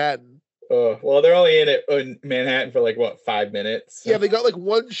as Manhattan. Oh, well, they're only in Manhattan for like, 5 minutes? Yeah, they got like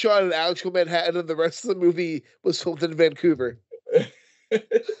one shot at actual Manhattan, and the rest of the movie was filmed in Vancouver.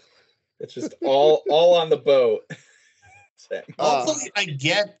 It's just all on the boat. Hopefully I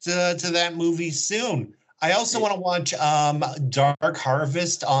get to that movie soon. I also want to watch Dark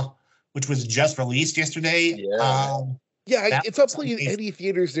Harvest, which was just released yesterday. Yeah. It's not playing in any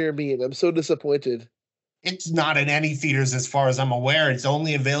theaters near me, and I'm so disappointed. It's not in any theaters as far as I'm aware. It's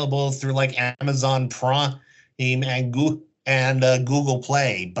only available through like Amazon Prime and Google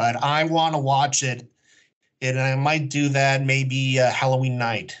Play. But I want to watch it and I might do that maybe Halloween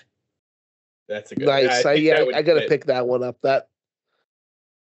night. That's a good. Nice. I gotta fit. pick that one up.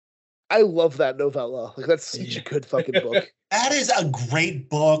 I love that novella. Like that's such a good fucking book. That is a great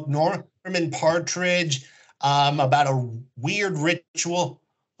book, Norman Partridge, about a weird ritual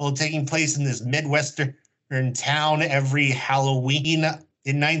taking place in this Midwestern town every Halloween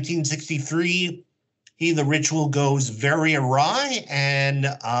in 1963. The ritual goes very awry, and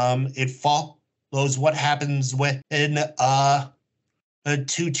it follows what happens when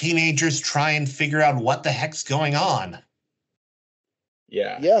two teenagers try and figure out what the heck's going on.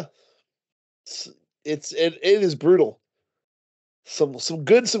 Yeah. It is brutal. Some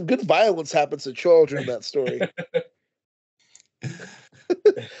good violence happens to children in that story.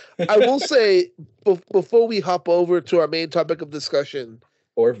 I will say before we hop over to our main topic of discussion,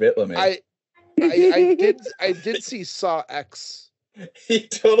 or Vitlame. I did see Saw X. He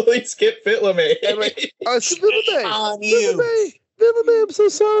totally skipped Vitlame. Vitlame, I'm so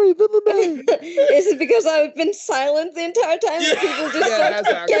sorry, Vitlame. Is it because I've been silent the entire time and people just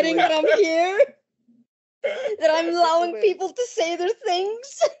start getting that I'm here? That I'm allowing people to say their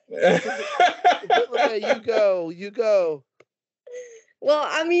things? Vitlame, you go. Well,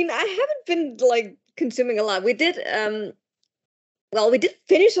 I mean, I haven't been like consuming a lot. We did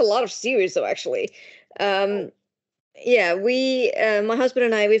finish a lot of series though, actually. Yeah, my husband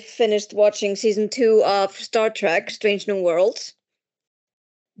and I, we finished watching season 2 of Star Trek: Strange New Worlds.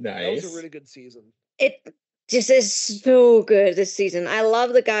 Nice. That was a really good season. It just is so good this season. I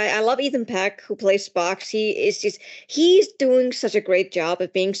love the guy. I love Ethan Peck, who plays Spock. He's doing such a great job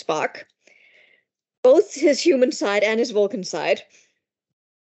at being Spock. Both his human side and his Vulcan side.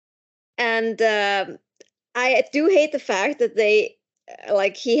 And I do hate the fact that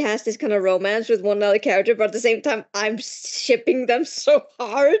he has this kind of romance with one other character, but at the same time, I'm shipping them so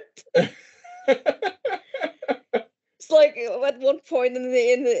hard. It's like at one point in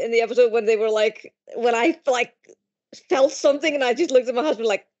the episode when they were like, when I felt something and I just looked at my husband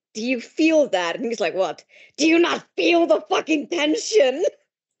like, do you feel that? And he's like, what? Do you not feel the fucking tension?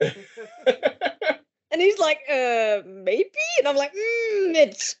 And he's like, maybe? And I'm like,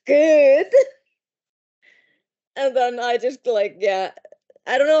 it's good. And then I just I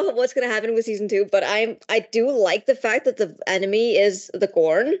don't know what's going to happen with season 2, but I do like the fact that the enemy is the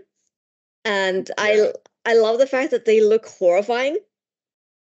Gorn. And I love the fact that they look horrifying.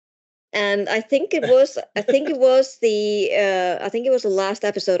 And I think it was the last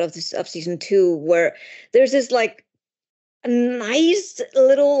episode of season 2 where there's this like a nice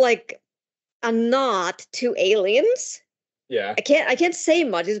little a nod to aliens. Yeah. I can't say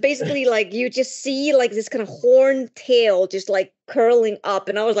much. It's basically like you just see like this kind of horned tail just like curling up,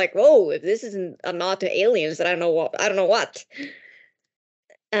 and I was like, whoa, if this isn't a nod to aliens, then I don't know what.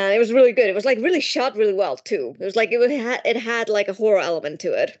 And it was really good. It was like really shot really well too. It was like it had like a horror element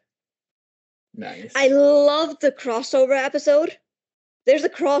to it. Nice. I love the crossover episode. There's a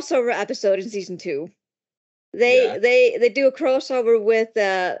crossover episode in season 2. They do a crossover with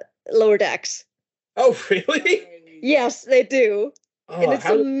Lower Decks. Oh, really? Yes, they do. Oh, and it's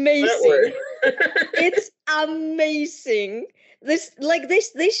amazing. It's amazing.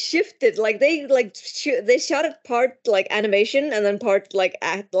 They shifted, like they shot it part like animation and then part like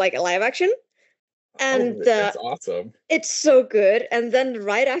live action. And that's awesome. It's so good. And then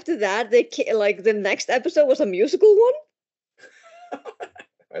right after that, the next episode was a musical one.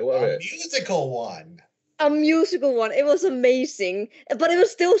 I love it. A musical one. It was amazing, but it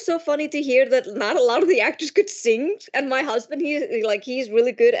was still so funny to hear that not a lot of the actors could sing. And my husband, he's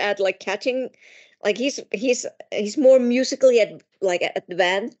really good at like catching, like he's more musically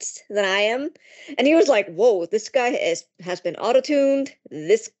advanced than I am. And he was like, "Whoa, this guy has been auto-tuned.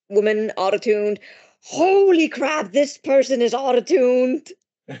 This woman auto-tuned. Holy crap, this person is auto-tuned."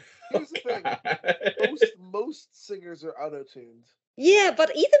 Here's the thing: most singers are auto-tuned. Yeah,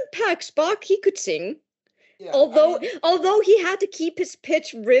 but Ethan Peck, Spock, he could sing. Yeah, although he had to keep his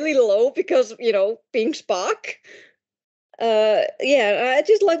pitch really low because, being Spock. I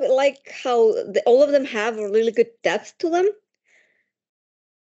just like how all of them have a really good depth to them.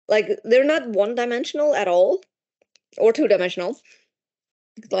 Like they're not one-dimensional at all, or two-dimensional.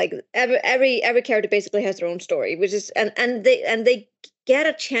 Like every character basically has their own story, which is and they get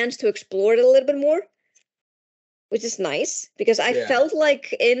a chance to explore it a little bit more, which is nice, because I felt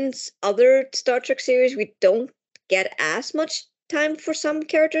like in other Star Trek series, we don't get as much time for some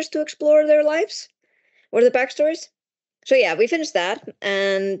characters to explore their lives or their backstories. So yeah, we finished that,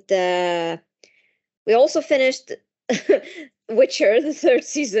 and we also finished Witcher, the 3rd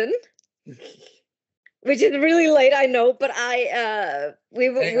season, which is really late, I know, but I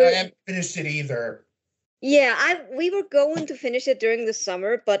haven't finished it either. Yeah, we were going to finish it during the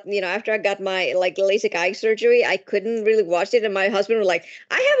summer, but after I got my LASIK eye surgery, I couldn't really watch it, and my husband was like,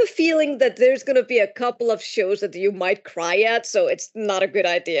 "I have a feeling that there's gonna be a couple of shows that you might cry at, so it's not a good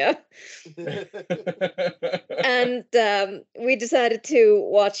idea." And we decided to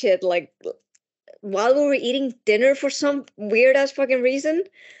watch it while we were eating dinner for some weird ass fucking reason.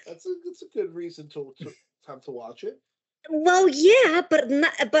 That's a good reason to time to watch it. Well, yeah, but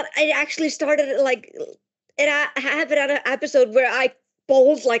I actually started I have it on an episode where I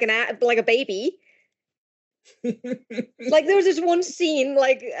bawled like a baby. There was this one scene,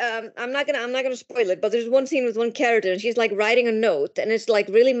 I'm not gonna spoil it, but there's one scene with one character, and she's writing a note, and it's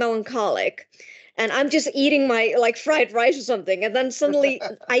really melancholic, and I'm just eating my fried rice or something, and then suddenly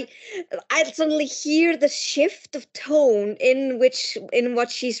I suddenly hear the shift of tone in what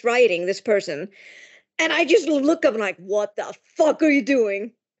she's writing, this person, and I just look up and what the fuck are you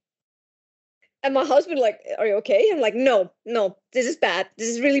doing? And my husband are you okay? I'm like, no, this is bad. This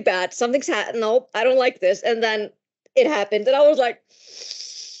is really bad. Something's happened. No, I don't like this. And then it happened. And I was like,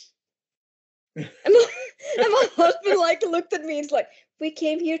 and my husband looked at me and was we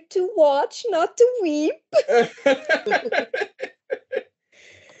came here to watch, not to weep.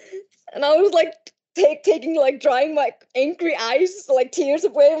 And I was taking drying my angry eyes, tears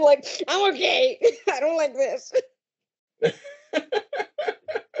away. I'm I'm okay. I don't like this.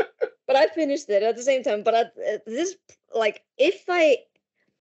 But I finished it at the same time. But if I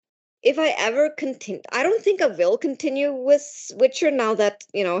ever continue, I don't think I will continue with Witcher now that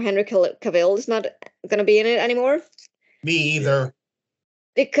Henry Cavill is not going to be in it anymore. Me either.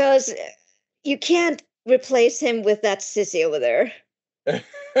 Because you can't replace him with that sissy over there.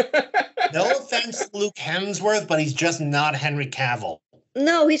 No offense to Luke Hemsworth, but he's just not Henry Cavill.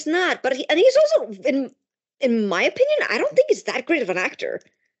 No, he's not. But he's also, in my opinion, I don't think he's that great of an actor.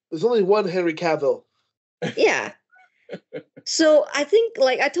 There's only one Henry Cavill. Yeah. So I think,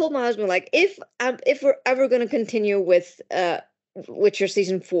 I told my husband, if we're ever going to continue with Witcher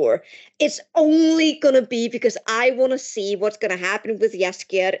season 4, it's only going to be because I want to see what's going to happen with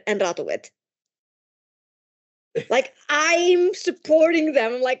Jaskier and Radowid. I'm supporting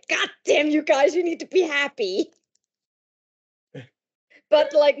them. I'm God damn you guys, you need to be happy.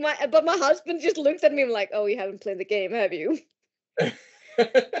 But my husband just looked at me and oh, you haven't played the game, have you?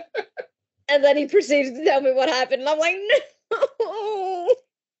 And then he proceeded to tell me what happened, and I'm like, no.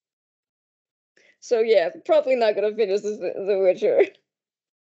 So yeah, probably not gonna finish The Witcher.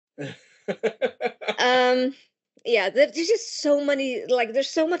 Yeah, there's just so many, there's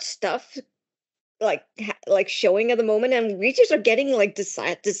so much stuff showing at the moment, and we just are getting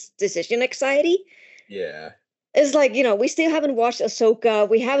decision anxiety. Yeah. It's we still haven't watched Ahsoka.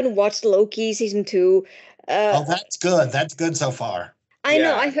 We haven't watched Loki season 2. Oh, that's good. That's good so far. I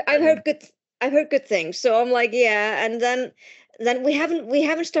know. I've heard good. I've heard good things. So I'm yeah. And then we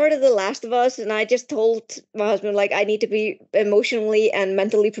haven't started The Last of Us, and I just told my husband I need to be emotionally and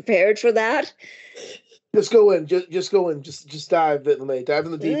mentally prepared for that. Just go in. Just go in. Just dive in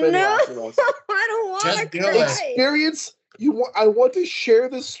the deep end. No, I don't want to cry. Experience. I want to share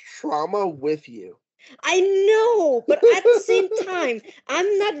this trauma with you. I know, but at the same time,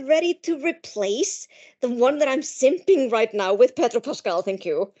 I'm not ready to replace the one that I'm simping right now with Pedro Pascal. Thank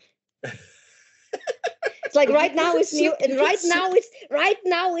you. It's right now it's Neil, and right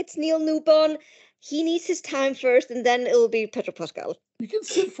now it's Neil Newborn. He needs his time first, and then it'll be Pedro Pascal. You can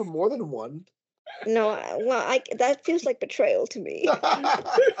sit for more than one. No, that feels like betrayal to me.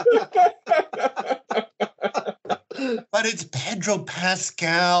 But it's Pedro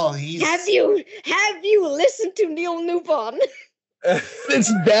Pascal. Have you listened to Neil Newborn?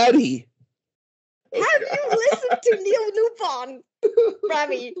 It's Daddy. Have you listened to Neil Newborn?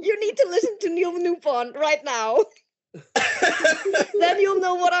 Rami, you need to listen to Neil Newborn right now. Then you'll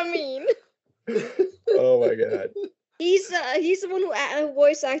know what I mean. Oh my god. He's the one who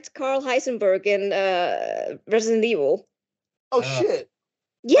voice acts Carl Heisenberg in Resident Evil. Oh shit.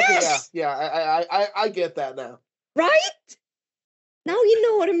 Yes. Okay, yeah, I get that now. Right? Now you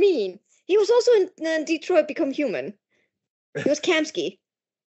know what I mean. He was also in Detroit Become Human. He was Kamsky.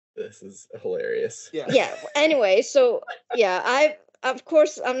 This is hilarious. Yeah. Yeah. Anyway, so yeah,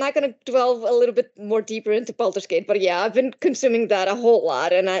 I'm not going to delve a little bit more deeper into Baldur's Gate, but yeah, I've been consuming that a whole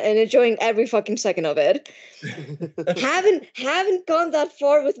lot and enjoying every fucking second of it. haven't gone that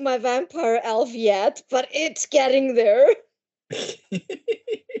far with my vampire elf yet, but it's getting there.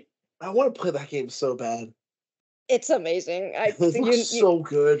 I want to play that game so bad. It's amazing. It looks so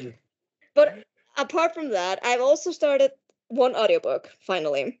good. But apart from that, I've also started one audiobook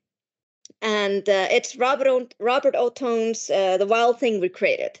finally, and it's Robert Ottone's "The Wild Thing We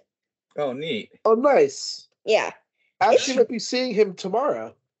Created." Oh, neat. Oh, nice. Yeah. Actually, might be seeing him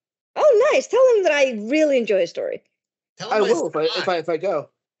tomorrow. Oh, nice. Tell him that I really enjoy his story. I will if I go.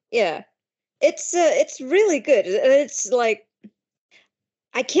 Yeah. It's really good. It's like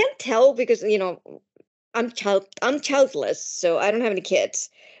I can't tell because, I'm childless, so I don't have any kids.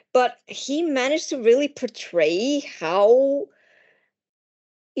 But he managed to really portray how,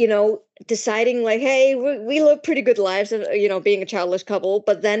 deciding like, hey, we live pretty good lives, being a childless couple,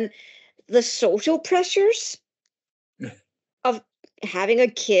 but then the social pressures of having a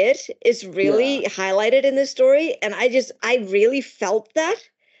kid is really highlighted in this story, and I really felt that.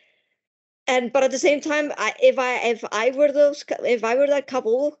 But at the same time, if I were that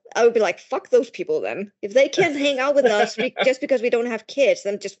couple, I would be like, fuck those people. Then if they can't hang out with us just because we don't have kids,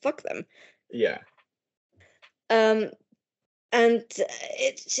 then just fuck them. Yeah. And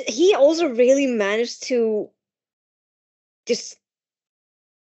he also really managed to just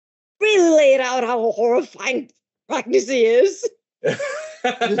really lay it out how horrifying pregnancy is. So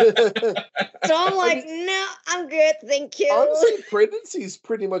I'm like, no, I'm good, thank you. Honestly, pregnancy is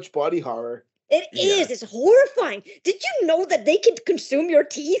pretty much body horror. It is. It's horrifying. Did you know that they can consume your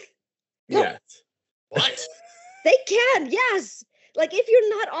teeth? Yes. What? They can, yes. Like, if you're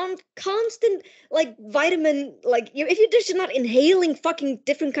not on constant, like, vitamin, like, if you're just not inhaling fucking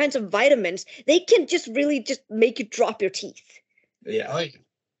different kinds of vitamins, they can just really just make you drop your teeth. Yeah.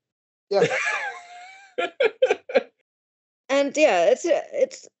 Yeah. And yeah,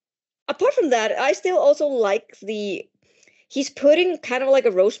 it's apart from that, I still also like he's putting kind of like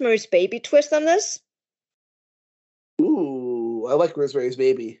a Rosemary's Baby twist on this. Ooh, I like Rosemary's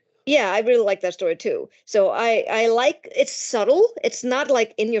Baby. Yeah, I really like that story too. So I like it's subtle. It's not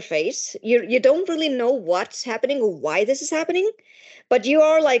like in your face. You don't really know what's happening or why this is happening, but you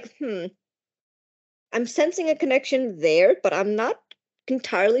are like, I'm sensing a connection there, but I'm not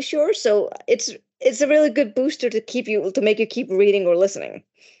entirely sure. So it's a really good booster to make you keep reading or listening.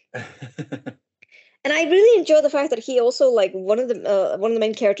 And I really enjoy the fact that he also, like, one of the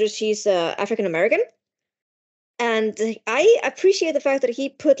main characters, she's African American, and I appreciate the fact that he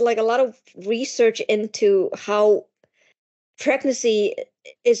put like a lot of research into how pregnancy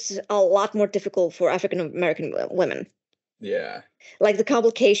is a lot more difficult for African American women. Yeah. Like the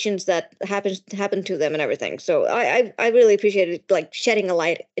complications that happen to them and everything. So I really appreciated like shedding a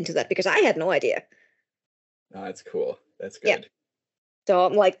light into that because I had no idea. Oh, that's cool. That's good. Yeah.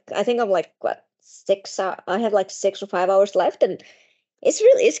 So I think I'm like what 6? I have like 6 or 5 hours left, and it's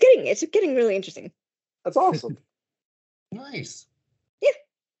getting really interesting. That's awesome. Nice. Yeah.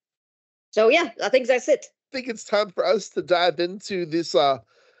 So yeah, I think that's it. I think it's time for us to dive into this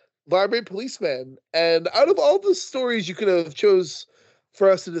library policeman. And out of all the stories you could have chose for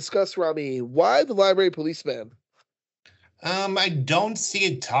us to discuss, Rami, why the library policeman? I don't see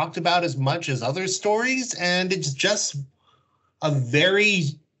it talked about as much as other stories, and it's just a very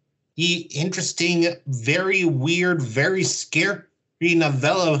interesting, very weird, very scary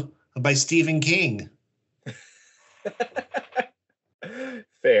novella by Stephen King.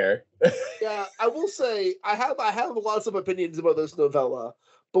 Fair. Yeah, I will say I have lots of opinions about this novella,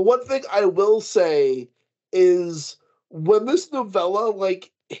 but one thing I will say is when this novella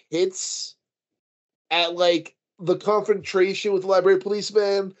like hits at like the confrontation with the library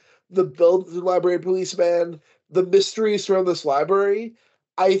policeman, the build of the library policeman, the mysteries around this library,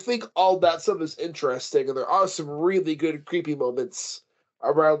 I think all that stuff is interesting, and there are some really good creepy moments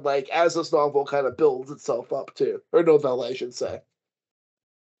around like as this novel kind of builds itself up too, or novella, I should say.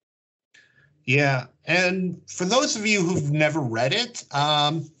 Yeah, and for those of you who've never read it,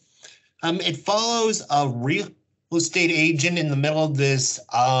 it follows a real estate agent in the middle of this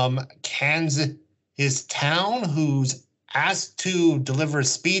Kansas town who's asked to deliver a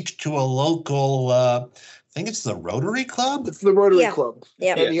speech to a local, I think it's the Rotary Club. It's the Rotary Club.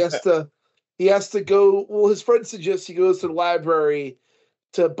 Yeah, and he has to go. Well, his friend suggests he goes to the library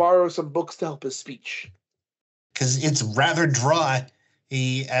to borrow some books to help his speech because it's rather dry.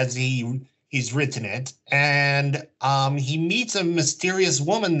 He's written it, and he meets a mysterious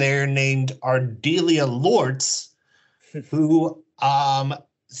woman there named Ardelia Lortz, who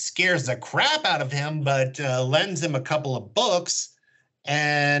scares the crap out of him, but lends him a couple of books,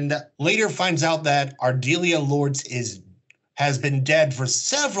 and later finds out that Ardelia Lortz has been dead for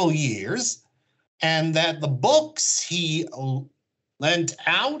several years, and that the books he lent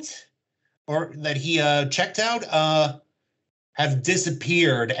out, or that he checked out, have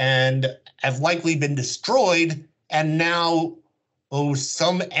disappeared and have likely been destroyed, and now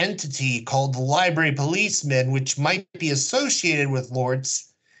some entity called the library policeman, which might be associated with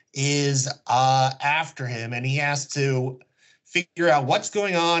Lortz, is after him, and he has to figure out what's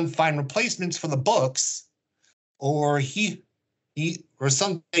going on, find replacements for the books, or he or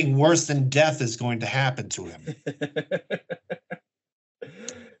something worse than death is going to happen to him.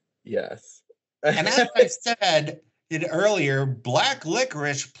 Yes. And as I said it earlier, black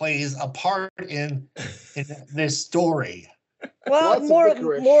licorice plays a part in this story. Well, more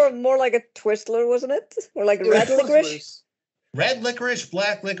like a Twizzler, wasn't it? Or like red licorice? Red licorice,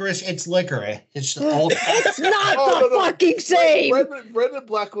 black licorice, it's licorice. It's all. It's not fucking same. Red and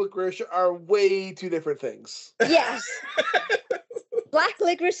black licorice are way two different things. Yes. Black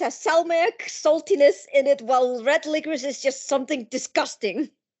licorice has salmiak saltiness in it, while red licorice is just something disgusting.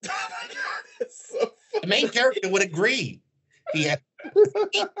 Oh my god, it's so funny. The main character would agree.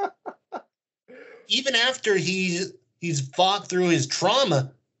 Even after he's fought through his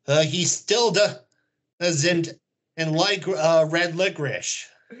trauma, he still doesn't like red licorice.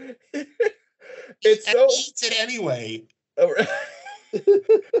 It's so eats it anyway. Oh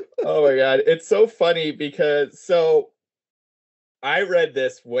my god, it's so funny because I read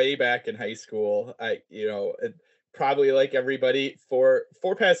this way back in high school. Probably like everybody, four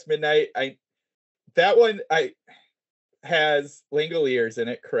past midnight. That one has Langoliers in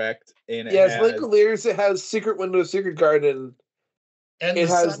it, correct? And Langoliers. It has Secret Window, Secret Garden, and it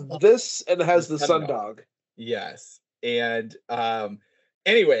has this, and it has the Sundog. Yes, and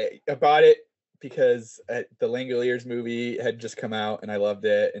anyway, I bought it because the Langoliers movie had just come out, and I loved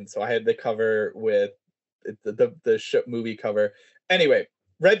it, and so I had the cover with the movie cover. Anyway,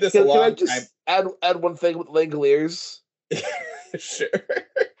 read this a long time. Add one thing with Langoliers. Sure.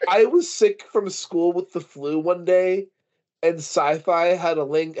 I was sick from school with the flu one day, and Sci-Fi had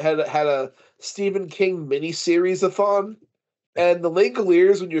a Stephen King miniseries-a-thon, and the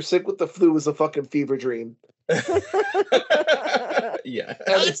Langoliers when you're sick with the flu is a fucking fever dream. Yeah.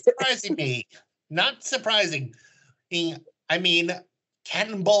 Not surprising. I mean,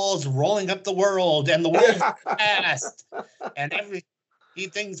 cannonballs rolling up the world, and the world's fast, and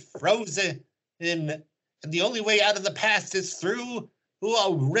everything's frozen, and the only way out of the past is through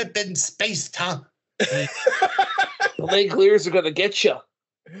a rip in space-time. The Langoliers are gonna get you.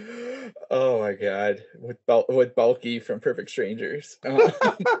 Oh my god, with Bulky from Perfect Strangers.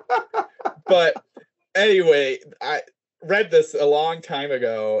 But anyway, I read this a long time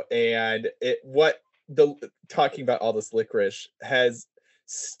ago, and talking about all this licorice has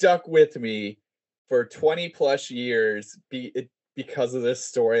stuck with me for 20 plus years because of this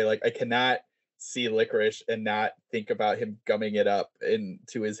story. Like, I cannot see licorice and not think about him gumming it up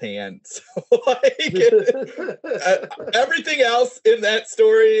into his hand. So everything else in that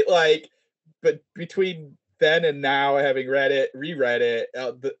story, but between then and now, having reread it,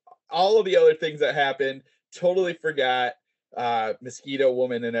 all of the other things that happened, totally forgot Mosquito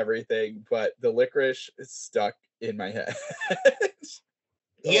Woman and everything, but the licorice is stuck in my head.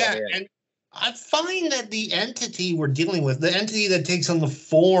 Yeah, and I find that the entity we're dealing with, the entity that takes on the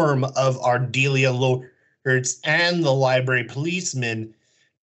form of Ardelia Lurks and the library policeman,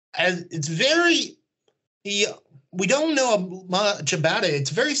 it's very... we don't know much about it. It's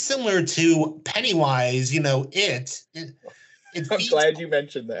very similar to Pennywise, it I'm glad you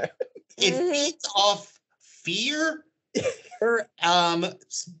mentioned that. It feeds off fear,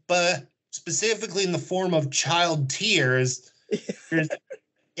 but specifically in the form of child tears.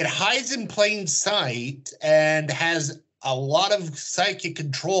 It hides in plain sight and has a lot of psychic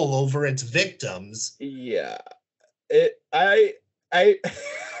control over its victims. Yeah.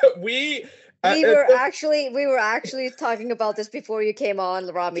 We were actually talking about this before you came on,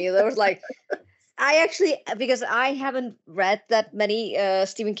 Rami. There was because I haven't read that many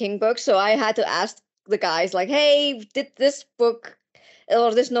Stephen King books, so I had to ask the guys, hey, did this book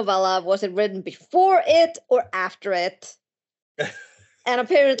or this novella, was it written before it or after it? And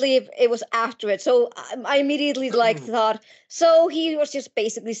apparently it was after it. So I immediately thought, so he was just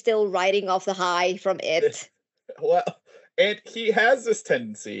basically still riding off the high from it. Well, and he has this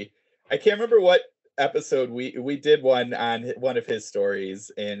tendency. I can't remember what episode we did one on one of his stories,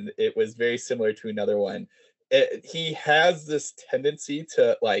 and it was very similar to another one. He has this tendency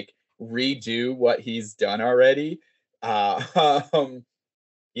to redo what he's done already. I'm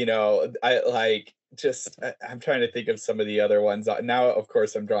trying to think of some of the other ones. Now, of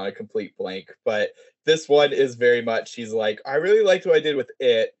course, I'm drawing a complete blank, but this one is very much, he's like, I really liked what I did with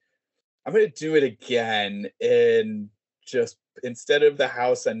it. I'm going to do it again. And just instead of the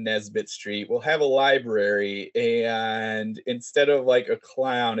house on Nesbitt Street, we'll have a library. And instead of a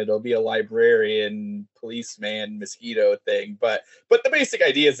clown, it'll be a librarian, policeman, mosquito thing. But the basic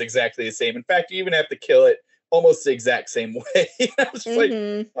idea is exactly the same. In fact, you even have to kill it almost the exact same way. I was just like,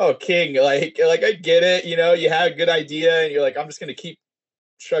 oh, King, like I get it. You know, you had a good idea, and you're like, I'm just gonna keep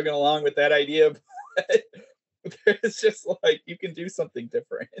chugging along with that idea. But it's just like you can do something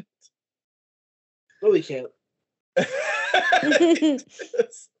different. No, we can't.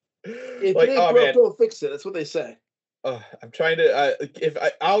 If like, it ain't broke, don't fix it. That's what they say. I'm trying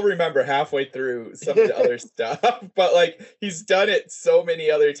to I'll remember halfway through some of the other stuff, but like he's done it so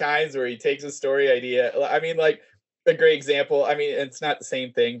many other times where he takes a story idea. I mean, like a great example. I mean, it's not the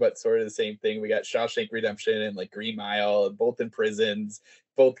same thing, but sort of the same thing. We got Shawshank Redemption and like Green Mile, both in prisons,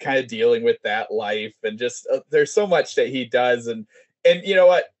 both kind of dealing with that life, and just there's so much that he does, and you know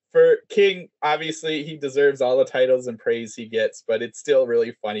what? For King, obviously he deserves all the titles and praise he gets, but it's still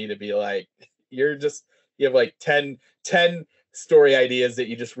really funny to be like, you have like 10 story ideas that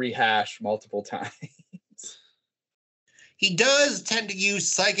you just rehash multiple times. He does tend to use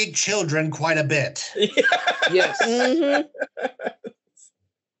psychic children quite a bit. Yeah. Yes.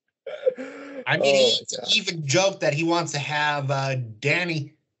 I mean, he even joked that he wants to have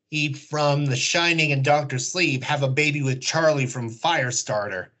Danny from The Shining and Dr. Sleep have a baby with Charlie from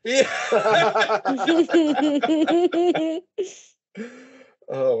Firestarter. Yeah.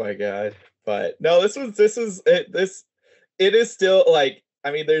 Oh my God. But no, it is still like,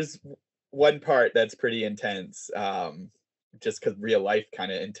 I mean, there's one part that's pretty intense, just because real life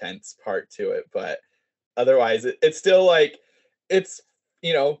kind of intense part to it, but otherwise it's still like, it's,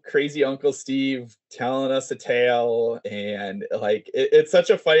 you know, crazy Uncle Steve telling us a tale, and like it's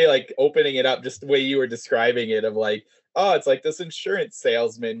such a funny, like opening it up just the way you were describing it, of like, oh, it's like this insurance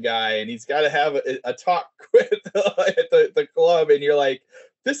salesman guy, and he's got to have a talk with at the club, and you're like,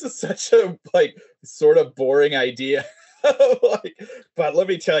 this is such a like sort of boring idea. Like, but let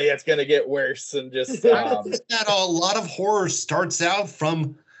me tell you, it's gonna get worse. And just that a lot of horror starts out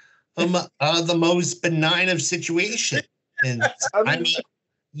from the most benign of situations. And I mean,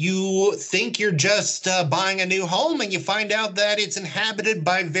 you think you're just buying a new home, and you find out that it's inhabited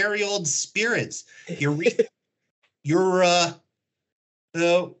by very old spirits. You're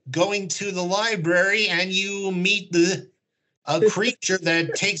going to the library, and you meet a creature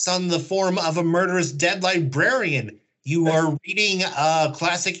that takes on the form of a murderous dead librarian. You are reading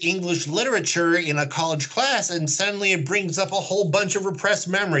classic English literature in a college class, and suddenly it brings up a whole bunch of repressed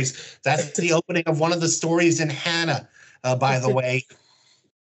memories. That's the opening of one of the stories in Hannah, by the way.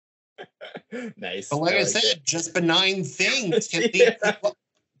 Nice. But like I said, just benign things can be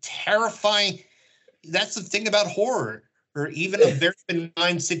terrifying. That's the thing about horror, or even a very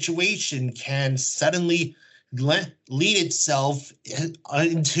benign situation can suddenly lead itself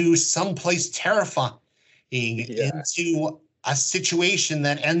into someplace terrifying, into a situation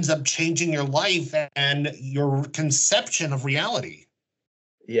that ends up changing your life and your conception of reality.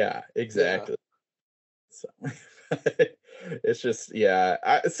 Yeah, exactly. Yeah. So it's just, yeah.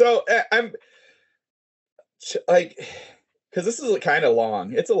 I'm like, because this is kind of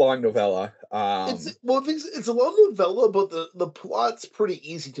long. It's a long novella. It's a long novella, but the plot's pretty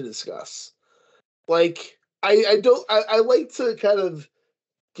easy to discuss. Like, I like to kind of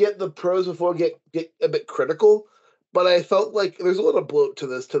get the pros before I get a bit critical, but I felt like there's a lot of bloat to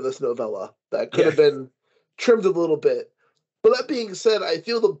this novella that could have been trimmed a little bit. But that being said, I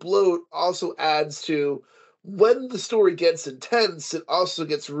feel the bloat also adds to when the story gets intense, it also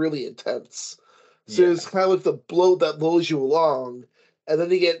gets really intense. So it's kind of like the bloat that lulls you along, and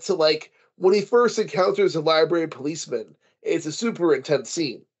then you get to like when he first encounters a library policeman, it's a super intense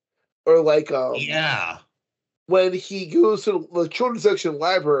scene. Or like when he goes to the children's section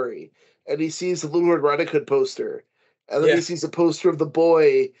library and he sees the Little Red Riding Hood poster, and then he sees a poster of the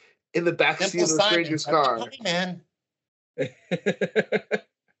boy in the backseat of the stranger's car. Man.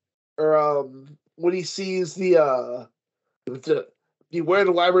 Or when he sees the beware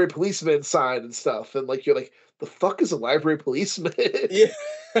the library policeman sign and stuff, and like you're like, the fuck is a library policeman? Yeah.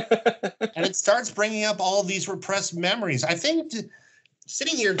 And it starts bringing up all these repressed memories. I think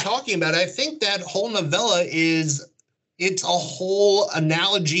sitting here talking about it, I think that whole novella it's a whole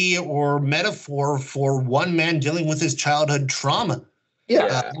analogy or metaphor for one man dealing with his childhood trauma.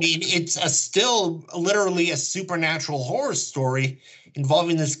 Yeah. I mean, it's still literally a supernatural horror story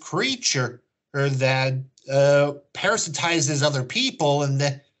involving this creature that parasitizes other people and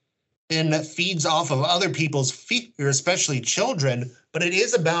feeds off of other people's fear, especially children. But it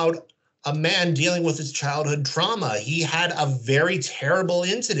is about a man dealing with his childhood trauma. He had a very terrible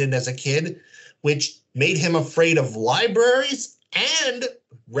incident as a kid, which made him afraid of libraries and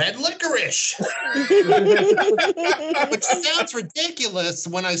red licorice. Which sounds ridiculous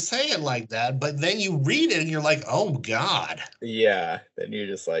when I say it like that, but then you read it and you're like, oh God. Yeah, then you're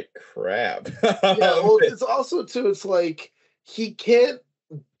just like, crap. Yeah, well, it's also too, it's like he can't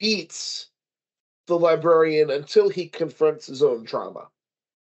beat the librarian until he confronts his own trauma.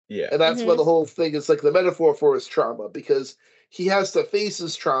 Yeah. And that's why the whole thing is like the metaphor for his trauma, because he has to face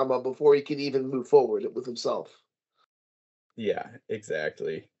his trauma before he can even move forward with himself. Yeah,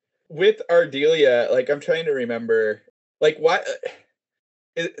 exactly. With Ardelia, like I'm trying to remember, like why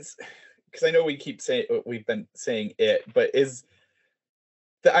it's because I know we've been saying it, but is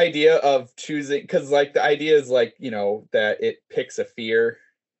the idea of choosing, because like the idea is like, you know, that it picks a fear.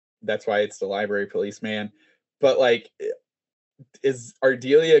 That's why it's the library policeman. But like, is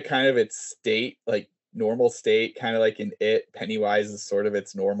Ardelia kind of its state, like normal state, kind of like in It? Pennywise is sort of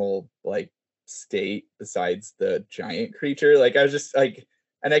its normal like state besides the giant creature. Like I was just like,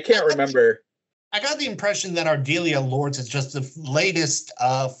 and I can't remember. I got the impression that Ardelia Lords is just the latest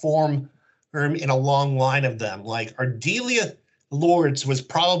form in a long line of them. Like Ardelia Lords was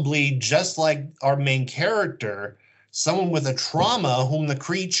probably just like our main character, someone with a trauma whom the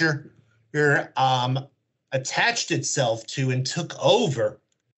creature attached itself to and took over,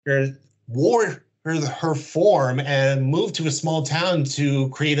 wore her form and moved to a small town to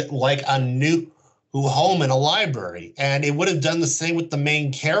create like a new home in a library. And it would have done the same with the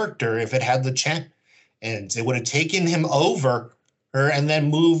main character if it had the chance. And it would have taken him over and then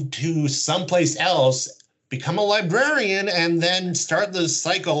moved to someplace else, become a librarian, and then start the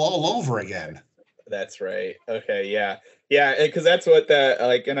cycle all over again. That's right. Okay, yeah. Yeah, because that's what that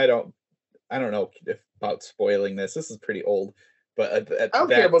like, and I don't know about spoiling this. This is pretty old, but I don't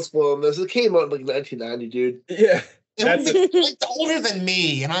care about spoiling this. It came out in like 1990, dude. Yeah. It's older than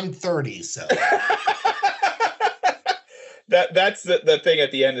me, and I'm 30, so. That's the thing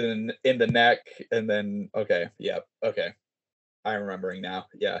at the end in the neck, and then okay, I'm remembering now.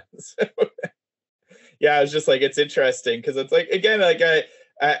 Yeah. Yeah, it's just like, it's interesting because it's like, again, like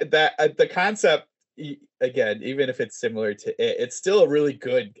the concept, again, even if it's similar to It, it's still a really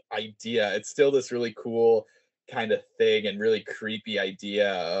good idea. It's still this really cool kind of thing and really creepy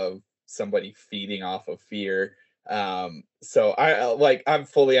idea of somebody feeding off of fear. So I'm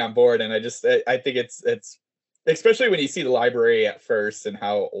fully on board, and I think it's especially when you see the library at first and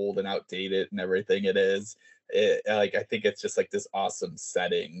how old and outdated and everything it is. Like I think it's just like this awesome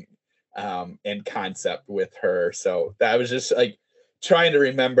setting and concept with her. So that was just like trying to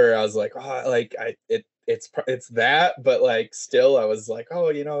remember. I was like, oh, like it's that, but like still I was like, oh,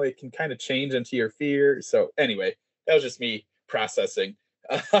 you know, it can kind of change into your fear. So anyway, that was just me processing.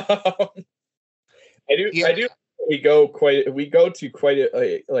 I do we go to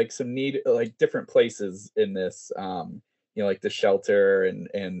quite like some like different places in this, you know, like the shelter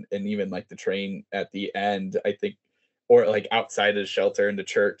and even like the train at the end, I think, or like outside of the shelter and the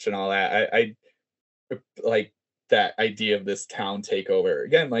church and all that. I like that idea of this town takeover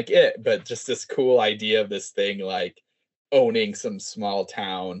again, like It, but just this cool idea of this thing like owning some small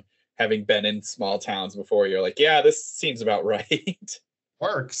town, having been in small towns before. You're like, yeah, this seems about right.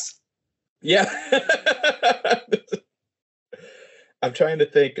 Works. Yeah. I'm trying to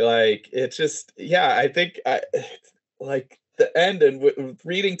think, like, it's just, yeah, I think like the end and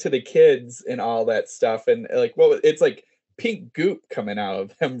reading to the kids and all that stuff, and like, well, it's like pink goop coming out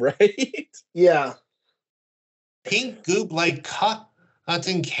of them, right? Yeah. Pink goop like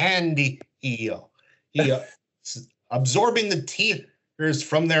cotton candy. Yeah. Absorbing the tears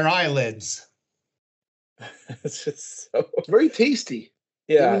from their eyelids. It's just so very tasty.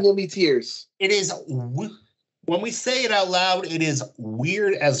 Yeah. Yummy tears. It is, when we say it out loud, it is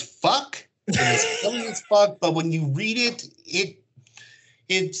weird as fuck. It is funny as fuck, but when you read it,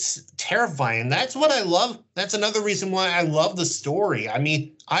 it's terrifying. That's what I love. That's another reason why I love the story. I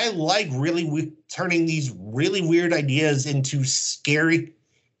mean, I like really turning these really weird ideas into scary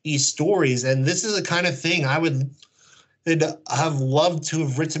stories, and this is the kind of thing I would have loved to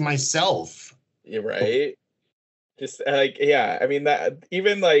have written myself. You're right. Just like, yeah, I mean, that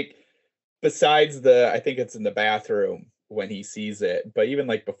even like besides I think it's in the bathroom when he sees it, but even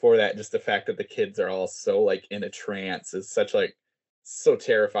like before that, just the fact that the kids are all so like in a trance is such like so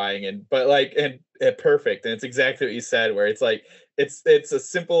terrifying, and perfect. And it's exactly what you said, where it's like it's a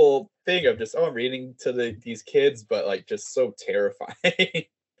simple thing of just, oh, I'm reading to these kids, but like just so terrifying.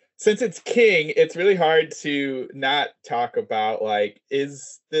 Since it's King, it's really hard to not talk about like,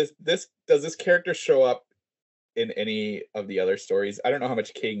 does this character show up in any of the other stories? I don't know how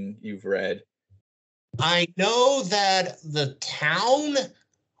much King you've read. I know that the town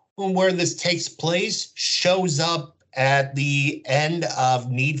where this takes place shows up at the end of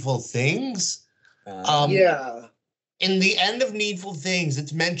Needful Things. Yeah. In the end of Needful Things,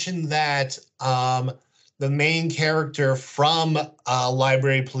 it's mentioned that the main character from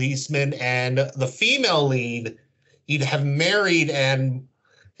Library Policeman and the female lead, he'd have married and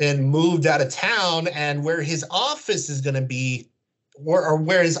moved out of town, and where his office is going to be, or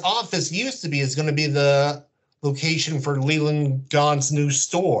where his office used to be, is going to be the location for Leland Gaunt's new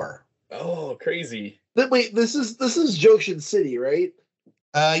store. Oh, crazy. Wait, this is Junction City, right?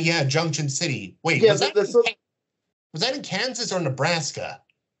 Yeah, Junction City. Wait, yeah, was that in Kansas or Nebraska?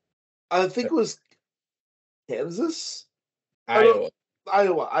 I think it was Kansas? Iowa.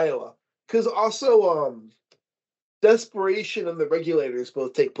 Because also, Desperation and the Regulators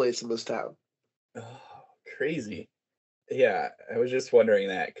both take place in this town. Oh, crazy. Yeah, I was just wondering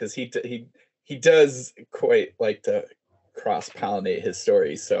that because he does quite like to cross-pollinate his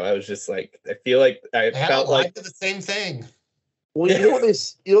stories. So I was just like, I feel like I felt like I did the same thing. Well, you know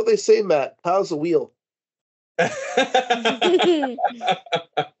what they say, Matt? How's a wheel? Well,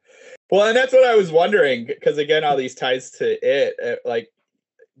 and that's what I was wondering, because again, all these ties to it, like,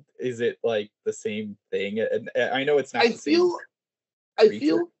 is it like the same thing? And I know it's not. I feel.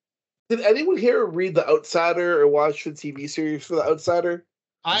 Did anyone here read The Outsider or watch the TV series for The Outsider?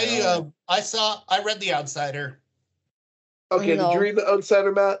 I read The Outsider. Okay, no. Did you read The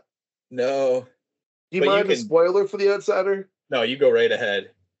Outsider, Matt? No. Do you mind a spoiler for The Outsider? No, you go right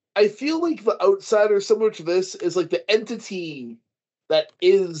ahead. I feel like The Outsider, similar to this, is like the entity that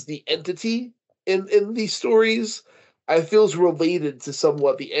is the entity in these stories. I feel is related to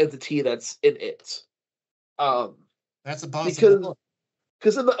somewhat the entity that's in it. That's a possibility.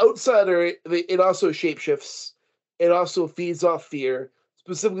 Because in The Outsider, it also shapeshifts. It also feeds off fear,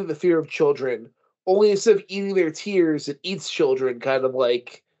 specifically the fear of children. Only instead of eating their tears, it eats children, kind of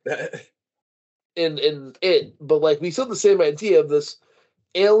like in it. But like we still have the same idea of this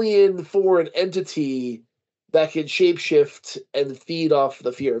alien foreign entity that can shapeshift and feed off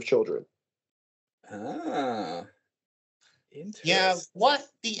the fear of children. Ah. Interesting. Yeah, what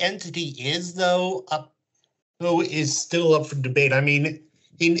the entity is, though, is still up for debate. I mean,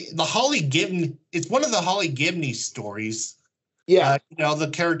 in the Holly Gibney, it's one of the Holly Gibney stories. Yeah. The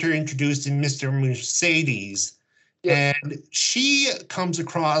character introduced in Mr. Mercedes. Yep. And she comes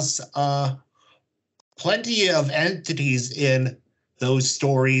across plenty of entities in those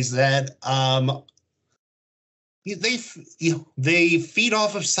stories that they feed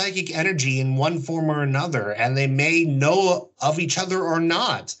off of psychic energy in one form or another, and they may know of each other or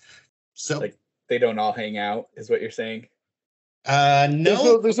not. So, like, they don't all hang out, is what you're saying?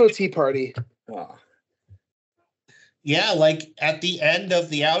 No. There's no tea party. Oh. Yeah, like at the end of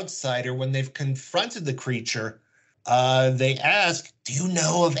The Outsider, when they've confronted the creature, they ask, "Do you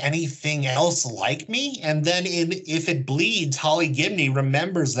know of anything else like me?" And then If It Bleeds, Holly Gibney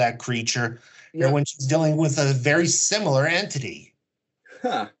remembers that creature. Yep. When she's dealing with a very similar entity.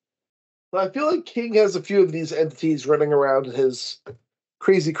 Huh. Well, I feel like King has a few of these entities running around in his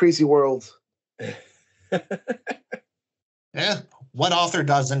crazy, crazy world. Yeah, what author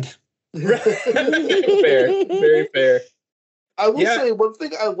doesn't? Fair, very fair. I will say one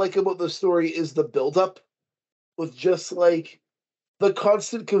thing I like about the story is the build-up, with just like the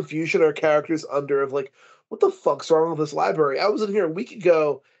constant confusion our characters under of like, what the fuck's wrong with this library? I was in here a week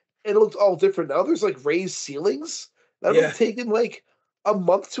ago and it looked all different. Now there's like raised ceilings. That would have taken like a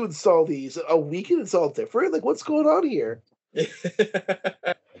month to install these. A week and it's all different. Like, what's going on here?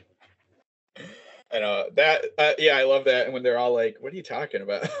 I know that. I love that. And when they're all like, "What are you talking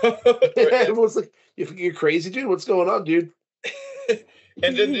about?" Everyone's like, "You're crazy, dude. What's going on, dude?"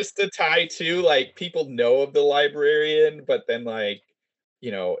 And then just to tie to, like, people know of the librarian, but then like,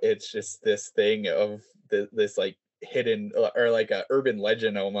 it's just this thing of this like hidden or like a urban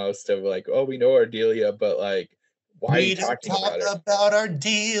legend almost of like, oh, we know Ardelia, but like, why are you talking about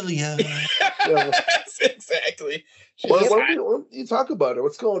Ardelia? Yes, exactly. Why don't you talk about her?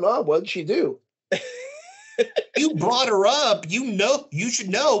 What's going on? What did she do? You brought her up. You should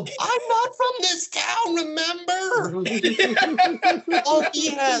know. I'm not from this town, remember? Oh,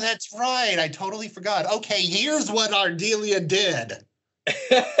 yeah, that's right. I totally forgot. Okay, here's what Ardelia did.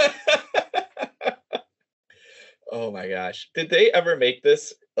 Oh my gosh. Did they ever make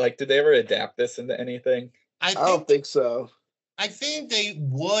this? Like, did they ever adapt this into anything? I don't think so. I think they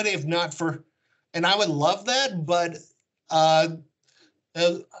would, if not for, and I would love that, but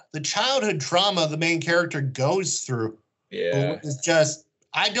the childhood trauma the main character goes through is just,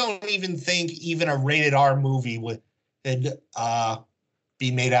 I don't even think even a rated R movie would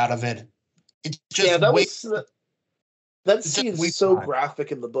be made out of it. It's just that scene's so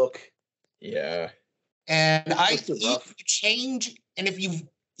graphic in the book. Yeah. And That's rough. even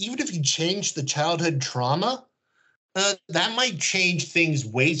if you change the childhood trauma, that might change things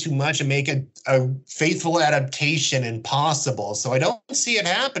way too much and make a faithful adaptation impossible. So I don't see it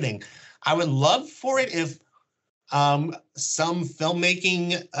happening. I would love for it if some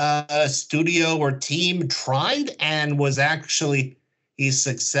filmmaking studio or team tried and was actually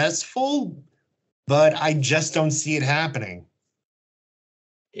successful, but I just don't see it happening.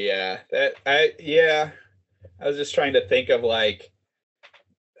 Yeah, I was just trying to think of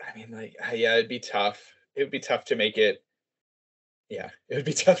it'd be tough. It would be tough to make it. Yeah, it would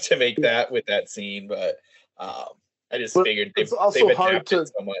be tough to make that with that scene, but I just figured they've adapted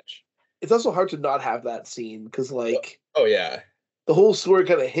so much. It's also hard to not have that scene because, like, oh yeah, the whole story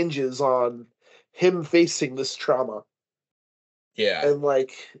kind of hinges on him facing this trauma. Yeah, and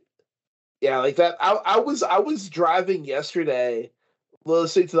like that. I was driving yesterday,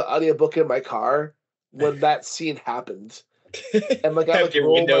 listening to the audiobook in my car when that scene happened, and like I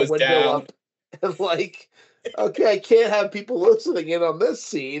roll my window down. Up, and like, okay, I can't have people listening in on this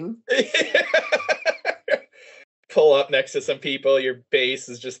scene. Pull up next to some people, your bass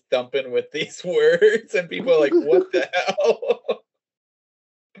is just thumping with these words, and people are like, what the hell?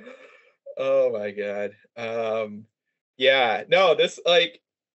 Oh my god. Yeah, no, this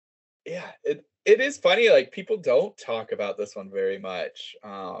it is funny, like people don't talk about this one very much.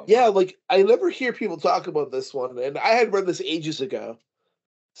 Yeah, like I never hear people talk about this one, and I had read this ages ago.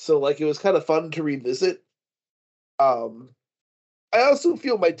 So like it was kind of fun to revisit. I also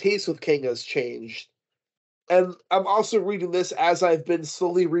feel my taste with King has changed. And I'm also reading this as I've been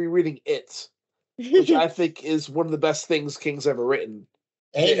slowly rereading it, which I think is one of the best things King's ever written.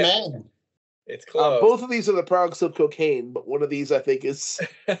 Amen. It's close. Both of these are the products of cocaine, but one of these I think is...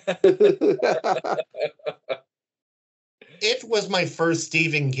 It was my first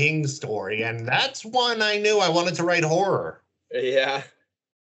Stephen King story, and that's one I knew I wanted to write horror. Yeah.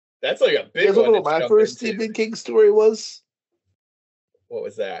 That's like a big one. What my first Stephen King story was? What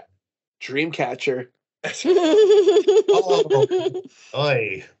was that? Dreamcatcher. Oh,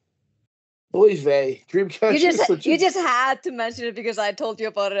 oy. Oy vey. Dreamcatcher. You just had to mention it because I told you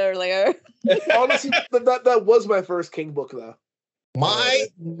about it earlier. Honestly, that was my first King book, though. My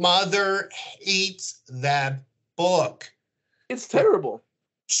mother hates that book. It's terrible.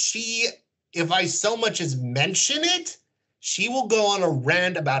 If I so much as mention it, she will go on a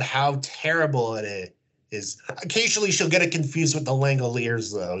rant about how terrible it is. Occasionally, she'll get it confused with the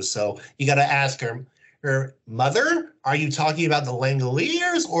Langoliers, though. So you got to ask her, mother, are you talking about the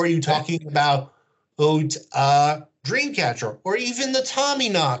Langoliers, or are you talking about Dreamcatcher, or even the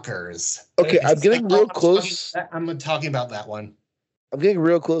Tommyknockers? Okay, I'm getting real close. I'm talking about that one. I'm getting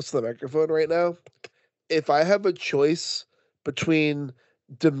real close to the microphone right now. If I have a choice between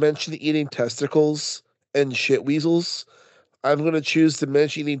dimension-eating testicles and shit weasels, I'm going to choose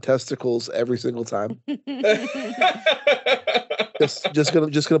dimension-eating testicles every single time. just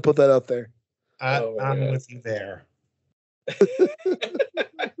gonna put that out there. I'm with you there.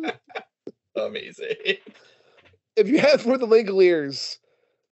 Amazing. If you have for the Langoliers,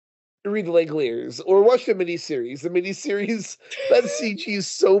 read the Langoliers or watch the miniseries. The miniseries, that CG is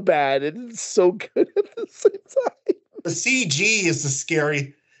so bad and it's so good at the same time. The CG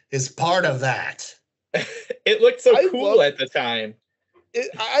is part of that. It looked so cool at the time.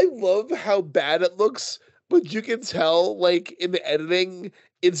 I love how bad it looks, but you can tell, like, in the editing,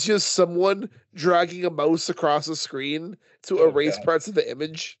 it's just someone dragging a mouse across a screen to erase parts of the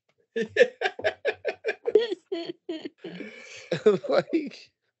image.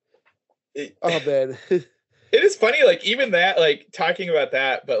 Like, oh man. It is funny, like, even that, like, talking about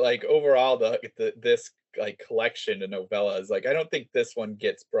that, but like overall this like collection of novellas, like I don't think this one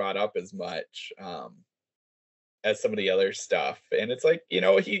gets brought up as much as some of the other stuff. And it's like,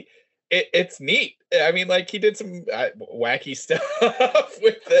 it's neat. I mean, like he did some wacky stuff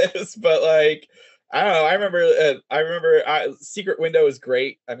with this, but like, I don't know. I remember Secret Window is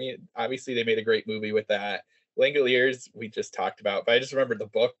great. I mean, obviously they made a great movie with that. Langoliers we just talked about, but I just remember the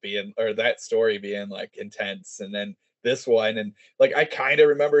book that story being like intense, and then this one, and like I kind of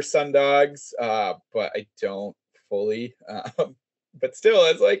remember Sundogs, but I don't fully. But still,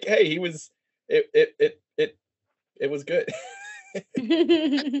 it's like, hey, he was it was good. I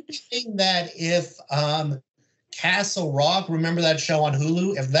think that if Castle Rock, remember that show on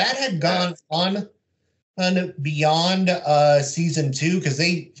Hulu? If that had gone on beyond season 2, because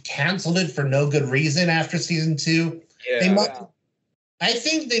they canceled it for no good reason after season 2, I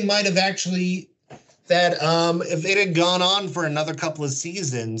think they might have actually if it had gone on for another couple of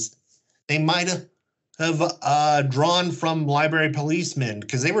seasons, they might have have drawn from Library Policeman,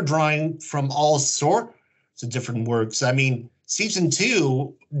 because they were drawing from all sorts of different works. I mean, season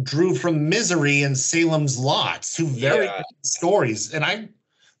 2 drew from Misery and Salem's Lot, two very good stories, and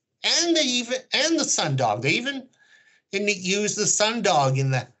the Sundog. They even used the Sundog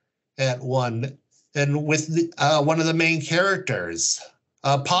in that one, and with one of the main characters,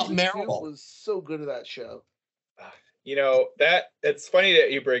 Pop Merrill was so good at that show. You know, that it's funny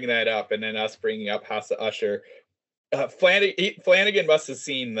that you bring that up, and then us bringing up House of Usher. Flanagan must have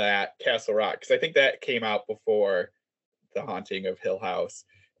seen that Castle Rock, because I think that came out before The Haunting of Hill House,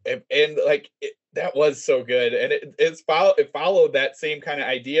 and that was so good, and it followed that same kind of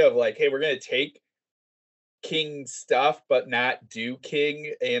idea of like, hey, we're gonna take King stuff but not do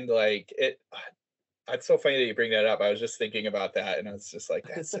King, and like it's so funny that you bring that up. I was just thinking about that, and I was just like,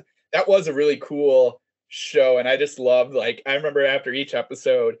 that was a really cool show, and I just loved, like, I remember after each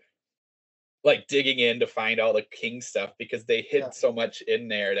episode like digging in to find all the King stuff, because they hid so much in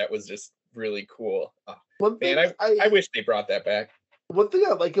there that was just really cool. I wish they brought that back. One thing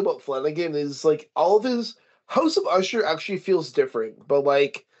I like about Flanagan is like all of his House of Usher actually feels different, but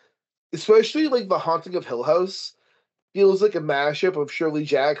like especially like The Haunting of Hill House feels like a mashup of Shirley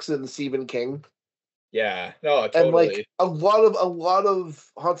Jackson and Stephen King. Yeah, no, totally. And like a lot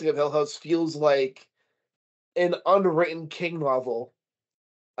of Haunting of Hill House feels like an unwritten King novel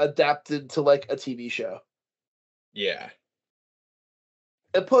adapted to like a TV show. Yeah.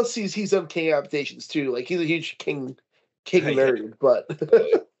 And plus he's done King adaptations too. Like he's a huge King nerd, but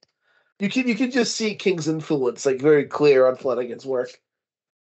you can just see King's influence like very clear on Flanagan's work.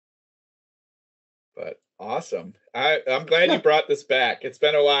 But awesome. I'm glad you brought this back. It's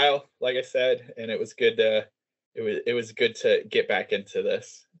been a while, like I said, and it was good to get back into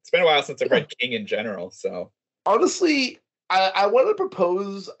this. It's been a while since I've read King in general, so honestly, I want to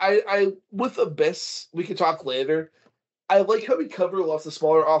propose I with Abyss, we can talk later. I like how we cover lots of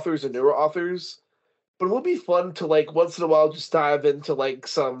smaller authors and newer authors, but it would be fun to like once in a while just dive into like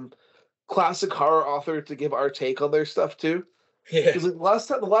some classic horror author to give our take on their stuff too. Yeah. Because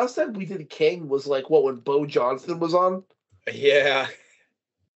like the last time we did King was like when Bo Johnston was on. Yeah.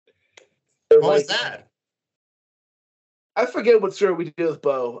 What was that? I forget what story we did with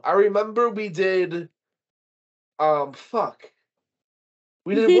Bo. I remember we did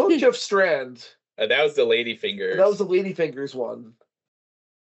we did Will Jeff Strand. That was the Ladyfingers. That was the Ladyfingers one.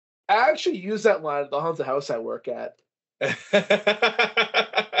 I actually use that line at the haunted house I work at.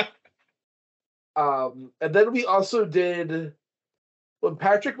 And then we also did, when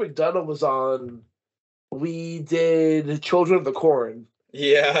Patrick McDonough was on, we did Children of the Corn.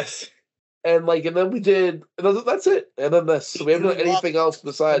 Yes. And then we did, that's it. And then this. So we haven't done anything else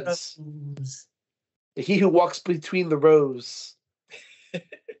besides He Who Walks Between the Rows.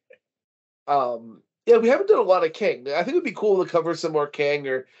 Yeah, we haven't done a lot of King. I think it'd be cool to cover some more King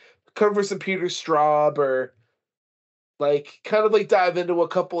or cover some Peter Straub or kind of dive into a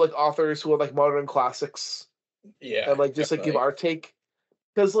couple authors who are modern classics. Yeah. And just give our take.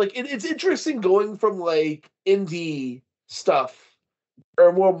 Because it's interesting going from indie stuff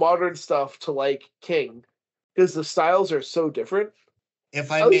or more modern stuff to King. Because the styles are so different.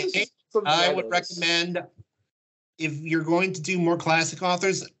 If I may, I would recommend, if you're going to do more classic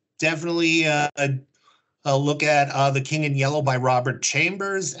authors, definitely look at The King in Yellow by Robert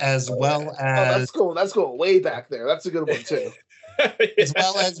Chambers, as well as... that's going way back there. That's a good one, too. As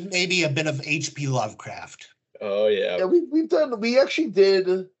well as maybe a bit of H.P. Lovecraft. Oh, yeah. Yeah, we actually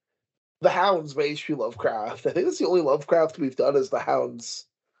did The Hounds by H.P. Lovecraft. I think that's the only Lovecraft we've done is The Hounds.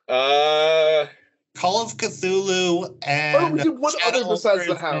 Call of Cthulhu and... we did one other besides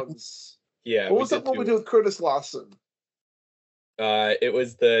The Hounds. Yeah. What was that one we did with Curtis Lawson? It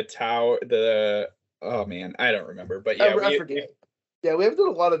was the tower, oh man, I don't remember, but yeah. I forget. Yeah, we haven't done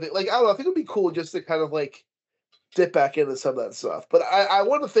a lot of it. I don't know, I think it'd be cool just to kind of dip back into some of that stuff. But I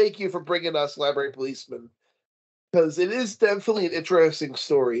want to thank you for bringing us Library Policeman, because it is definitely an interesting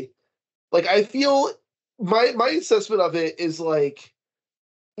story. I feel my assessment of it is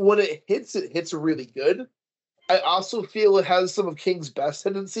when it hits really good. I also feel it has some of King's best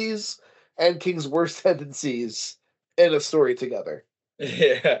tendencies and King's worst tendencies in a story together.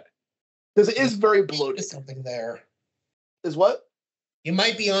 Yeah. Because it is very bloated. Something there. Is what? You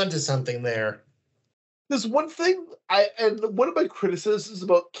might be onto something there. There's one thing, and one of my criticisms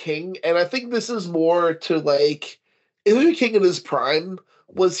about King, and I think this is more to Ilya King in his prime,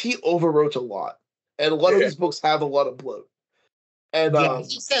 was he overwrote a lot. And a lot of his books have a lot of bloat. And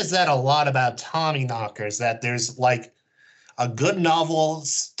he says that a lot about Tommyknockers, that there's a good novel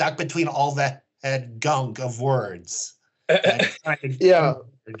stuck between all that gunk of words. Yeah.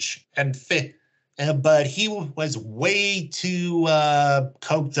 And fit but he was way too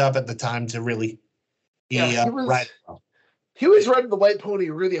coked up at the time to really be right. He was riding the white pony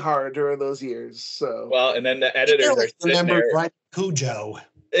really hard during those years. So well, and then the editors are sitting there. Right, Cujo.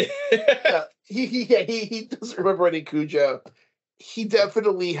 Yeah, he doesn't remember any Cujo. He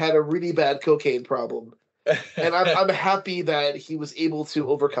definitely had a really bad cocaine problem, and I'm happy that he was able to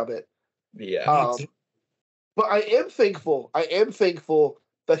overcome it. Yeah. But I am thankful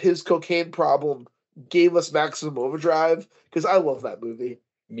that his cocaine problem gave us Maximum Overdrive, because I love that movie.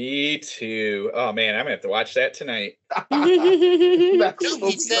 Me too. Oh man, I'm gonna have to watch that tonight.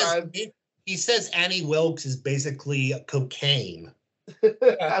 He says Annie Wilkes is basically cocaine.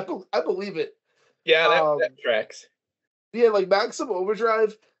 I believe it. Yeah, that tracks. Yeah, like Maximum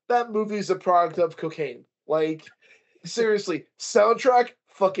Overdrive, that movie's a product of cocaine. Like, seriously, soundtrack,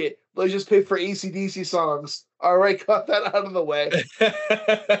 fuck it. Let's just pay for AC/DC songs. All right, got that out of the way.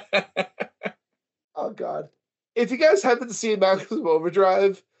 Oh, God. If you guys haven't seen Maximum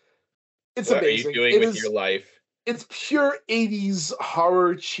Overdrive, it's amazing. What are you doing with your life? It's pure 80s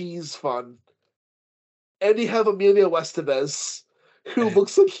horror cheese fun. And you have Emilio Estevez, who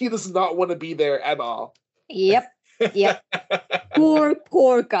looks like he does not want to be there at all. Yep.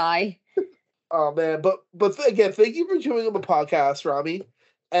 Poor guy. Oh, man. But again, thank you for joining on the podcast, Rami.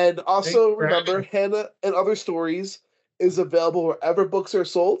 And also remember, Hannah and Other Stories is available wherever books are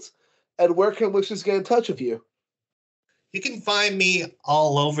sold. And where can listeners get in touch with you? You can find me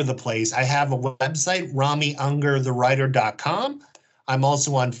all over the place. I have a website, ramiungarthewriter.com. I'm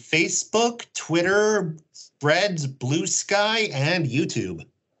also on Facebook, Twitter, Threads, Blue Sky, and YouTube.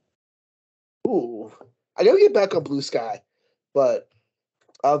 Ooh. I gotta get back on Blue Sky. But,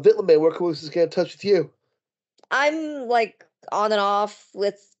 Vitlame, where can listeners get in touch with you? I'm like on and off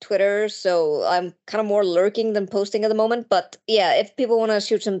with Twitter, so I'm kind of more lurking than posting at the moment. But yeah, if people want to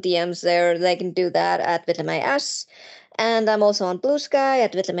shoot some DMs there, they can do that at VitlameS. And I'm also on Blue Sky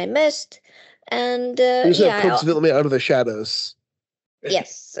at VitlameMist. And you just have pokes Vitlame out of the shadows.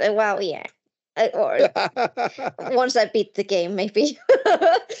 Yes, well, yeah. Or once I beat the game, maybe.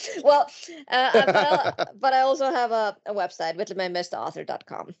 Well, but I also have a website,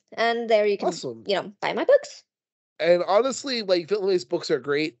 VitlameMistAuthor.com. And there you can, awesome. Buy my books. And honestly, like, Vitlame's books are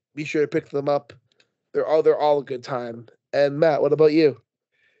great. Be sure to pick them up. They're all a good time. And Matt, what about you?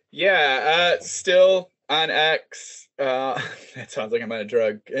 Yeah, still on X. That sounds like I'm on a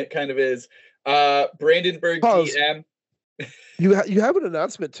drug. It kind of is. Brandenburg DM. You have an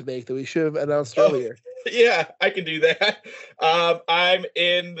announcement to make that we should have announced earlier. Yeah, I can do that. I'm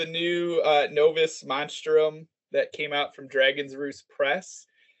in the new Novus Monstrum that came out from Dragon's Roost Press.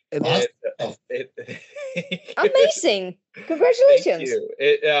 And amazing! Congratulations!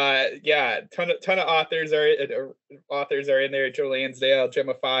 Thank you. Ton of authors are in there. Joe Lansdale,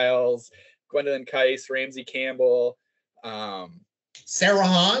 Gemma Files, Gwendolyn Keiss, Ramsey Campbell, Sarah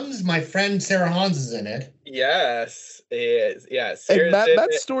Hans. My friend Sarah Hans is in it. Yes, is yes. And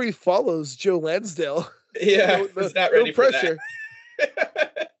that story follows Joe Lansdale. Yeah, it's not ready for pressure.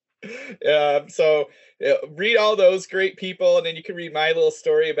 That. So. Read all those great people, and then you can read my little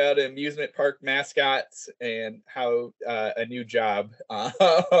story about amusement park mascots and how a new job.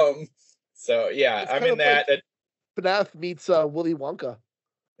 So yeah, I'm in that. Like FNAF meets Willy Wonka.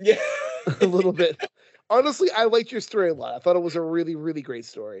 Yeah, a little bit. Honestly, I liked your story a lot. I thought it was a really, really great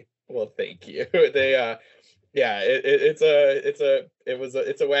story. Well, thank you. They, it's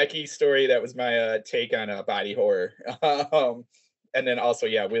a wacky story. That was my take on body horror. And then also,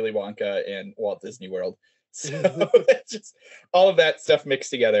 Willy Wonka and Walt Disney World. So it's just all of that stuff mixed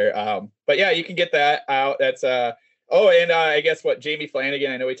together. But yeah, you can get that out. That's I guess Jamie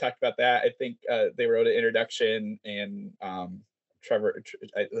Flanagan. I know we talked about that. I think they wrote an introduction, and Trevor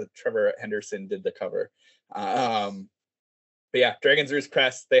Henderson did the cover. But yeah, Dragon's Roost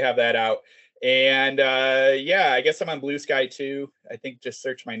Press, they have that out. And I guess I'm on Blue Sky too. I think just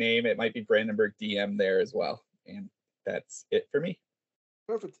search my name. It might be Brandenburg DM there as well. And that's it for me.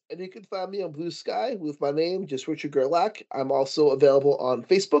 Perfect. And you can find me on Blue Sky with my name, just Richard Gerlach. I'm also available on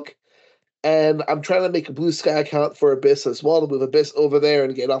Facebook. And I'm trying to make a Blue Sky account for Abyss as well, to move Abyss over there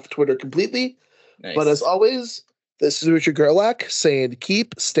and get off Twitter completely. Nice. But as always, this is Richard Gerlach saying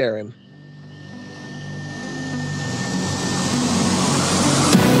keep staring.